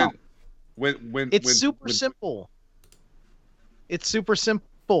President, when it's super simple. It's super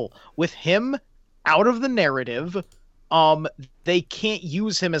simple. With him out of the narrative, they can't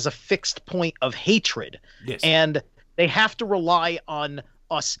use him as a fixed point of hatred. Yes. And they have to rely on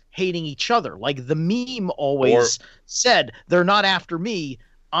us hating each other. Like the meme always said, they're not after me,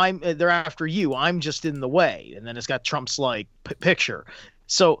 they're after you. I'm just in the way. And then it's got Trump's like picture.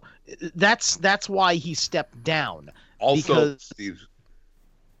 So that's why he stepped down. Also, because Steve,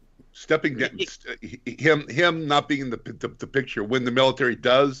 stepping down, him not being in the picture when the military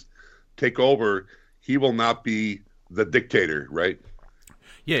does take over, he will not be the dictator, right?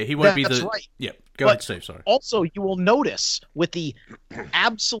 Yeah, he won't be the. That's right. Yeah, go ahead, Steve. Sorry. Also, you will notice with the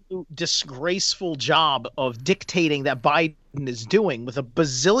absolute disgraceful job of dictating that Biden is doing with a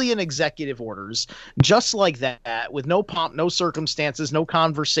bazillion executive orders, just like that, with no pomp, no circumstances, no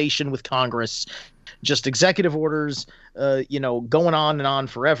conversation with Congress, just executive orders, going on and on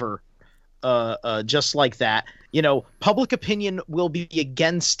forever, just like that. Public opinion will be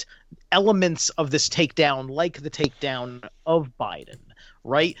against elements of this takedown, like the takedown of Biden.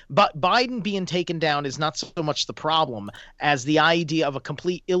 Right, but Biden being taken down is not so much the problem as the idea of a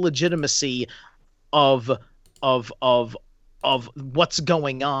complete illegitimacy of what's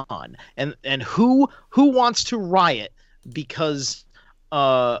going on, and who wants to riot because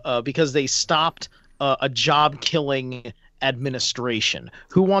they stopped a job killing administration?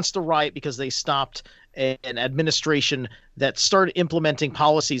 Who wants to riot because they stopped an administration that started implementing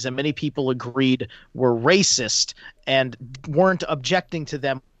policies and many people agreed were racist and weren't objecting to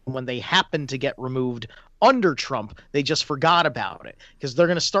them when they happened to get removed under Trump? They just forgot about it because they're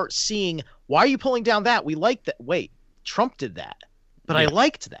going to start seeing, why are you pulling down that? We like that. Wait, Trump did that, but I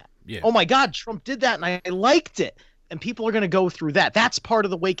liked that. Yeah. Oh my God, Trump did that and I liked it. And people are going to go through that. That's part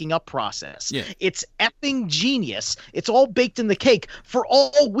of the waking up process. Yeah. It's effing genius. It's all baked in the cake. For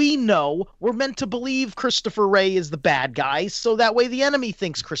all we know, we're meant to believe Christopher Wray is the bad guy, so that way the enemy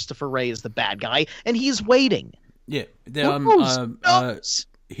thinks Christopher Wray is the bad guy, and he's waiting. Yeah. Knows?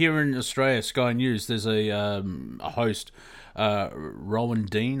 Here in Australia, Sky News, there's a host, Rowan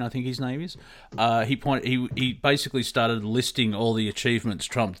Dean, I think his name is. He basically started listing all the achievements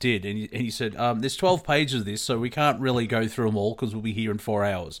Trump did, and he said, "There's 12 pages of this, so we can't really go through them all because we'll be here in 4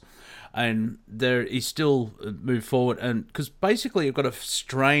 hours." And he still moved forward, and because basically I've got a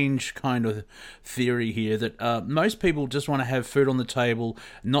strange kind of theory here that most people just want to have food on the table,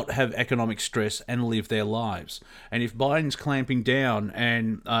 not have economic stress, and live their lives. And if Biden's clamping down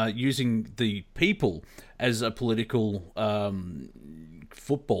and using the people as a political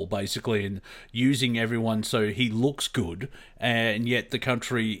football, basically, and using everyone so he looks good, and yet the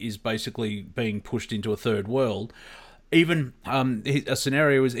country is basically being pushed into a third world. Even a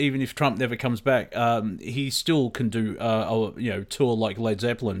scenario is, even if Trump never comes back, he still can do a tour like Led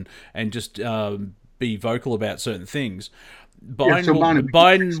Zeppelin and just be vocal about certain things. Biden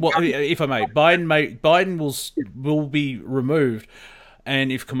will be removed,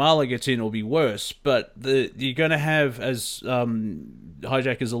 and if Kamala gets in, it'll be worse. But you're going to have, as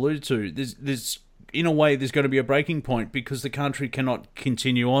Hijack has alluded to, there's in a way, there's going to be a breaking point because the country cannot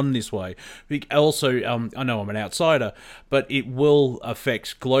continue on this way. Also, I know I'm an outsider, but it will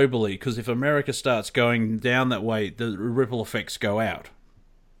affect globally because if America starts going down that way, the ripple effects go out.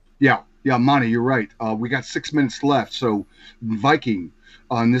 Yeah, Monty, you're right. We got 6 minutes left, so Viking,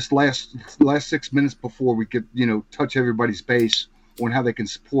 on this last 6 minutes before we get touch everybody's base on how they can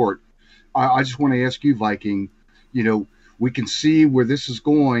support, I just want to ask you, Viking. We can see where this is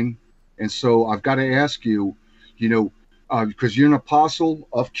going. And so I've got to ask you, because you're an apostle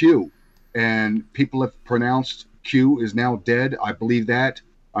of Q, and people have pronounced Q is now dead. I believe that.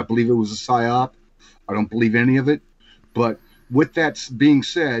 I believe it was a psyop. I don't believe any of it. But with that being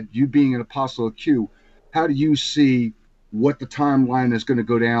said, you being an apostle of Q, how do you see what the timeline is going to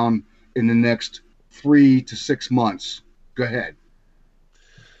go down in the next 3 to 6 months? Go ahead.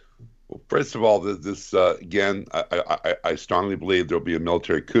 Well, first of all, this again, I strongly believe there'll be a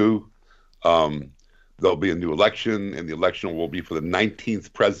military coup. There'll be a new election, and the election will be for the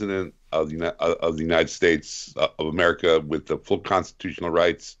 19th president of the United States of America with the full constitutional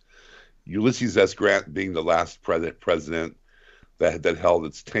rights. Ulysses S. Grant being the last president that held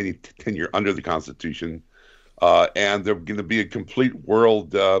its tenure under the Constitution, and there's going to be a complete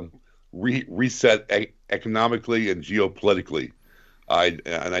world reset economically and geopolitically. I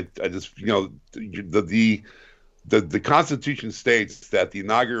just The Constitution states that the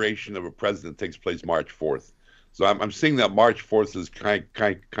inauguration of a president takes place March 4th. So I'm seeing that March 4th is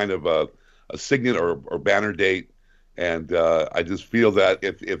kind of a signet or banner date. And I just feel that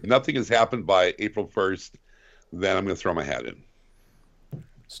if nothing has happened by April 1st, then I'm going to throw my hat in.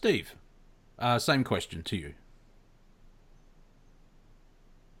 Steve, same question to you.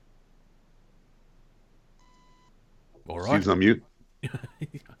 All right. Steve's on mute.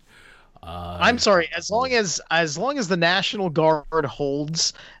 I'm sorry. As long as the National Guard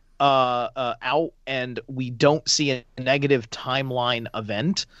holds out and we don't see a negative timeline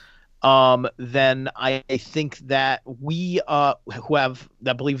event, then I think that we who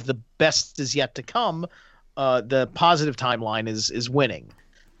believe the best is yet to come the positive timeline is winning.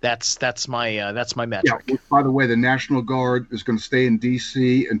 That's my metric. Yeah. By the way, the National Guard is going to stay in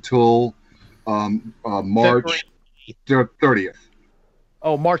D.C. until March 30th.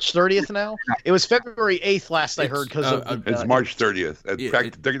 Oh, March 30th now? It was February 8th last I heard because it's March 30th. In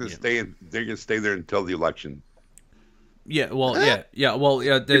fact, they're going to stay in. They're going to stay there until the election. Yeah, well, the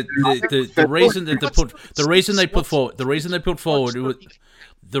reason that the reason they put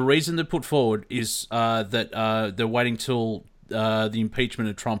forward is that they're waiting till the impeachment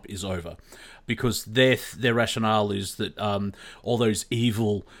of Trump is over, because their rationale is that all those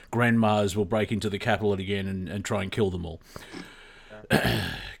evil grandmas will break into the Capitol again and try and kill them all.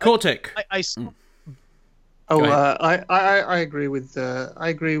 Cortec. I agree with it. I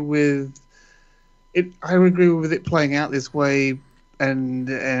agree with it playing out this way,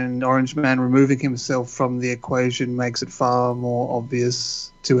 and Orange Man removing himself from the equation makes it far more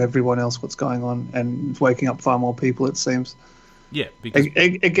obvious to everyone else what's going on, and it's waking up far more people, it seems. Yeah, because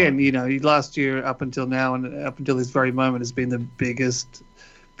again, last year up until now and up until this very moment has been the biggest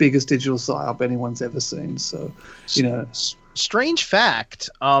digital psyop anyone's ever seen. So, Strange fact,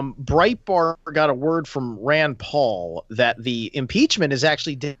 Breitbart got a word from Rand Paul that the impeachment is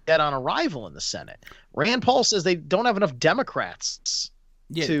actually dead on arrival in the Senate. Rand Paul says they don't have enough Democrats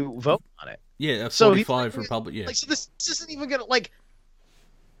to vote on it. Yeah, 45 Republicans. Yeah. So this isn't even going to,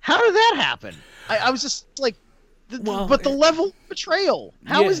 how did that happen? I was just like, but the level of betrayal.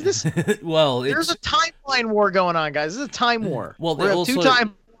 How is this? Well, there's a timeline war going on, guys. This is a time war. Well, we're also 2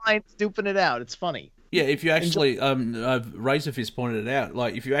 timelines duping it out. It's funny. Yeah, if you actually, Razorfist pointed it out,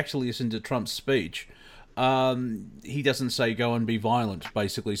 if you actually listen to Trump's speech, he doesn't say go and be violent,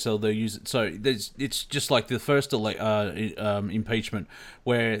 basically, so they use it. So it's just like the first impeachment,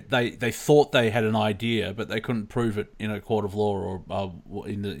 where they thought they had an idea, but they couldn't prove it in a court of law or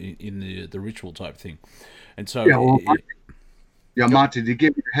in the ritual type thing. And so... Monty, to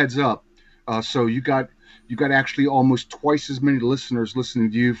give you a heads up, so you got actually almost twice as many listeners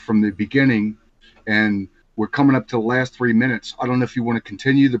listening to you from the beginning, and we're coming up to the last 3 minutes. I don't know if you want to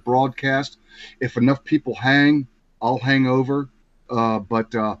continue the broadcast. If enough people hang, I'll hang over.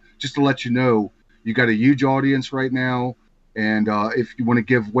 But just to let you know, you got a huge audience right now. And if you want to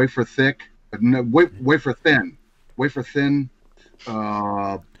give wafer thin.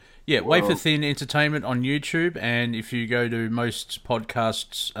 Wafer Thin Entertainment on YouTube, and if you go to most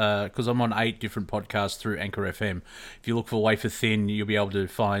podcasts, because I'm on 8 different podcasts through Anchor FM, if you look for Wafer Thin, you'll be able to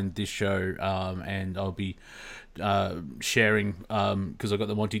find this show, and I'll be sharing, because I've got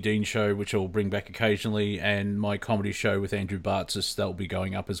the Monty Dean show, which I'll bring back occasionally, and my comedy show with Andrew Bartzis, that will be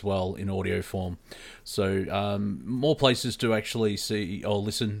going up as well in audio form. So more places to actually see or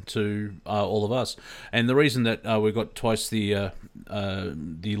listen to all of us. And the reason that we've got twice the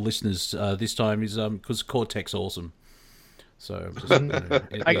listeners this time is because Cortec's awesome. So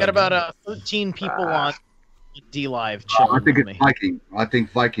I got about 13 people on DLive. I think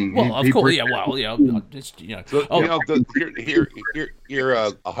it's Viking. Well, of course, yeah. Well, yeah. It's, So, here,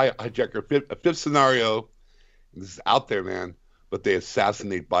 a hijacker. A fifth scenario. This is out there, man. But they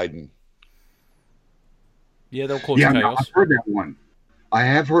assassinate Biden. Yeah, they'll cause chaos. I've heard that one. I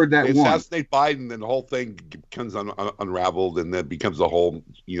have heard that they one. Assassinate Biden, then the whole thing becomes unraveled, and then becomes a whole,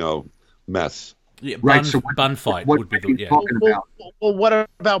 mess. Yeah, right. Bun fight would be the. Talking about? Well, what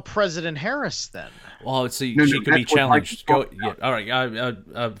about President Harris then? Well, she could be challenged. Go. Yeah. All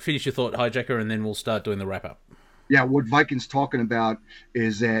right. Finish your thought, hijacker, and then we'll start doing the wrap up. Yeah. What Viking's talking about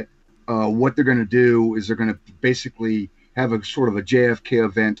is that what they're going to do is they're going to basically have a sort of a JFK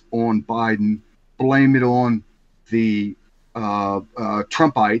event on Biden, blame it on the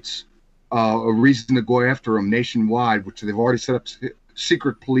Trumpites, a reason to go after him nationwide, which they've already set up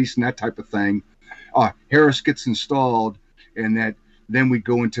secret police and that type of thing. Harris gets installed, and that then we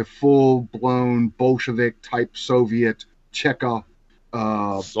go into full-blown Bolshevik type Soviet Cheka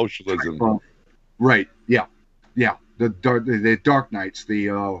socialism. Right? Yeah. The Dark Knights, the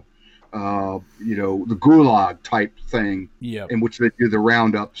Gulag type thing. Yeah. In which they do the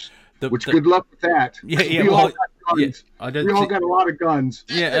roundups. Good luck with that. Yeah. We all got a lot of guns.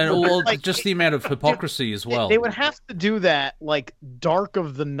 Yeah, and just the amount of hypocrisy as well. They would have to do that dark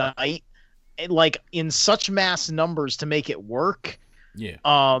of the night, in such mass numbers to make it work. Yeah.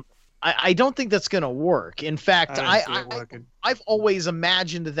 I don't think that's going to work. In fact, I've always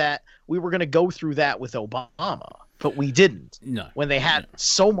imagined that we were going to go through that with Obama, but we didn't. No. When they had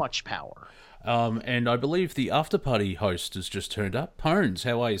so much power. And I believe the after party host has just turned up. Pones,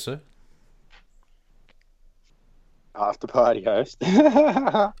 how are you, sir? After party host.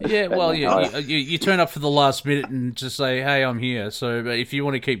 Yeah, well, you turn up for the last minute and just say, "Hey, I'm here." So if you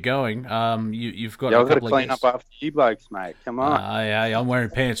want to keep going, you've got. I've got to clean up after you blokes, mate. Come on. Hey, I'm wearing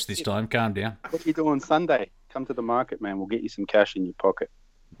pants this time. Calm down. What are you doing Sunday? Come to the market, man. We'll get you some cash in your pocket.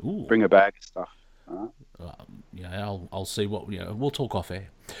 Ooh. Bring a bag of stuff. Yeah, I'll see what we'll talk off air.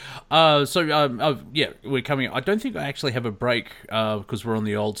 We're coming. I don't think I actually have a break because we're on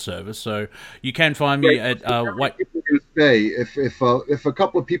the old server. So you can find me at People are gonna stay. If a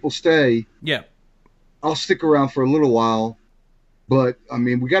couple of people stay, yeah, I'll stick around for a little while. But I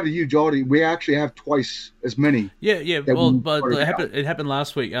mean, we got a huge audience. We actually have twice as many. Yeah. Well, but it happened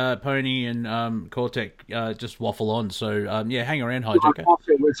last week. Pony and Cortec just waffle on. So hang around, Hijacker.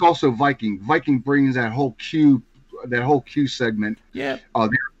 It's also Viking. Viking brings that whole Q segment. Yeah.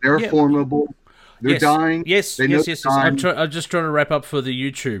 They're formidable. They're dying. Yes. I'm just trying to wrap up for the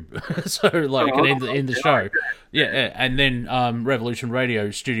YouTube, so I can end the show. Yeah, and then Revolution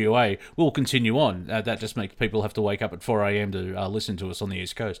Radio Studio A will continue on. That just makes people have to wake up at 4 a.m. to listen to us on the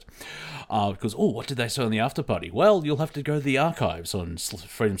East Coast. Because, what did they say on the after party? Well, you'll have to go to the archives on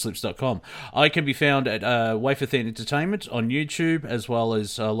freedomslips.com. I can be found at Wafer Thin Entertainment on YouTube, as well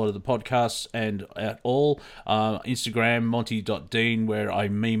as a lot of the podcasts and at all. Instagram, monty.dean, where I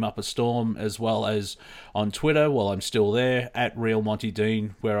meme up a storm, as well as on Twitter, while I'm still there, at Real Monty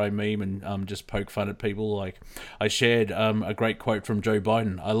Dean, where I meme and just poke fun at people. Like, I shared a great quote from Joe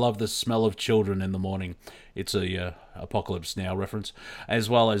Biden. I love the smell of children in the morning. It's a Apocalypse Now reference, as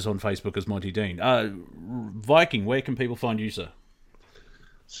well as on Facebook as Monty Dean. Viking, where can people find you, sir?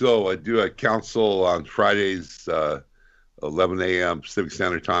 So I do a council on Fridays, 11 a.m. Pacific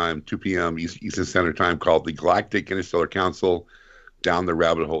Standard Time, 2 p.m. Eastern Standard Time, called the Galactic Interstellar Council, Down the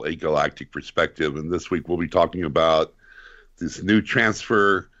Rabbit Hole, a Galactic Perspective. And this week we'll be talking about this new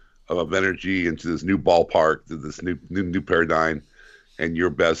transfer of energy into this new ballpark, to this new paradigm, and your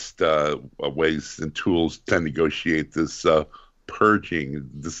best ways and tools to negotiate this purging.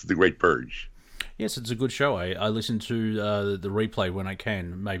 This is the Great Purge. Yes, it's a good show. I listen to the replay when I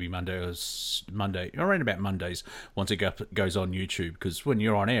can, maybe Monday, around about Mondays, once it goes on YouTube, because when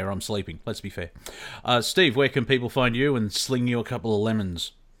you're on air, I'm sleeping, let's be fair. Steve, where can people find you and sling you a couple of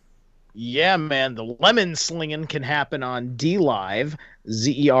lemons? Yeah, man, the lemon slinging can happen on DLive,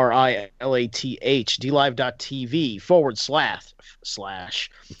 ZERILATH,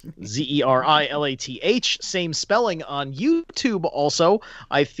 DLive.tv/ZERILATH, same spelling on YouTube also.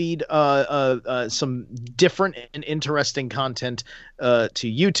 I feed some different and interesting content to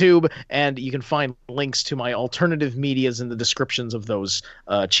YouTube, and you can find links to my alternative medias in the descriptions of those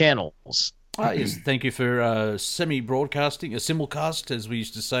channels. Yes, thank you for semi-broadcasting, a simulcast, as we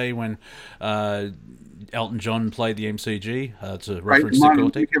used to say when Elton John played the MCG. It's a reference to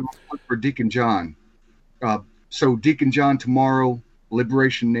Cortec. For Deacon John. So Deacon John tomorrow,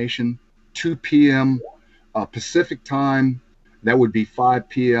 Liberation Nation, 2 p.m. Pacific time. That would be 5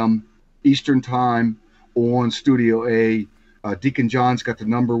 p.m. Eastern time on Studio A. Deacon John's got the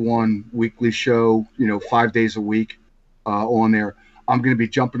 #1 weekly show, 5 days a week on there. I'm going to be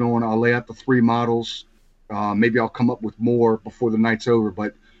jumping on. I'll lay out the 3 models. Maybe I'll come up with more before the night's over,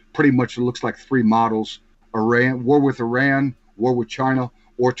 but pretty much it looks like 3 models. War with Iran, war with China,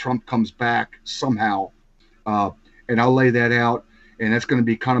 or Trump comes back somehow. And I'll lay that out, and that's going to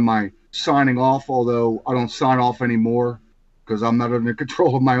be kind of my signing off, although I don't sign off anymore because I'm not under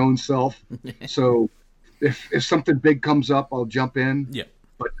control of my own self. So if something big comes up, I'll jump in. Yeah.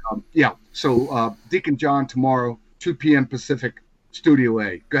 But, so Deacon John tomorrow, 2 p.m. Pacific, Studio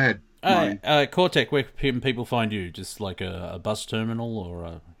A. Go ahead. Cortec, where can people find you? Just like a bus terminal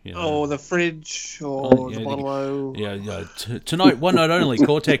or or the fridge or the bottle O. Yeah. Tonight, one night only,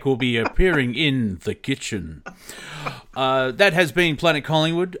 Cortec will be appearing in the kitchen. That has been Planet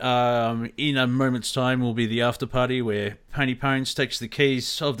Collingwood. In a moment's time will be the after party where Pony Pones takes the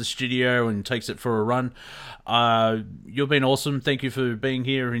keys of the studio and takes it for a run. You've been awesome. Thank you for being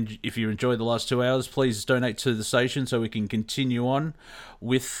here. And if you enjoyed the last 2 hours, please donate to the station so we can continue on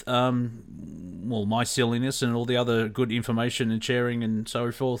with my silliness and all the other good information and sharing and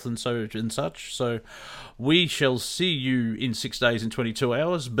so forth and such. So we shall see you in 6 days and 22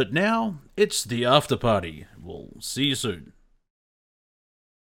 hours. But now it's the after party. We'll see you soon.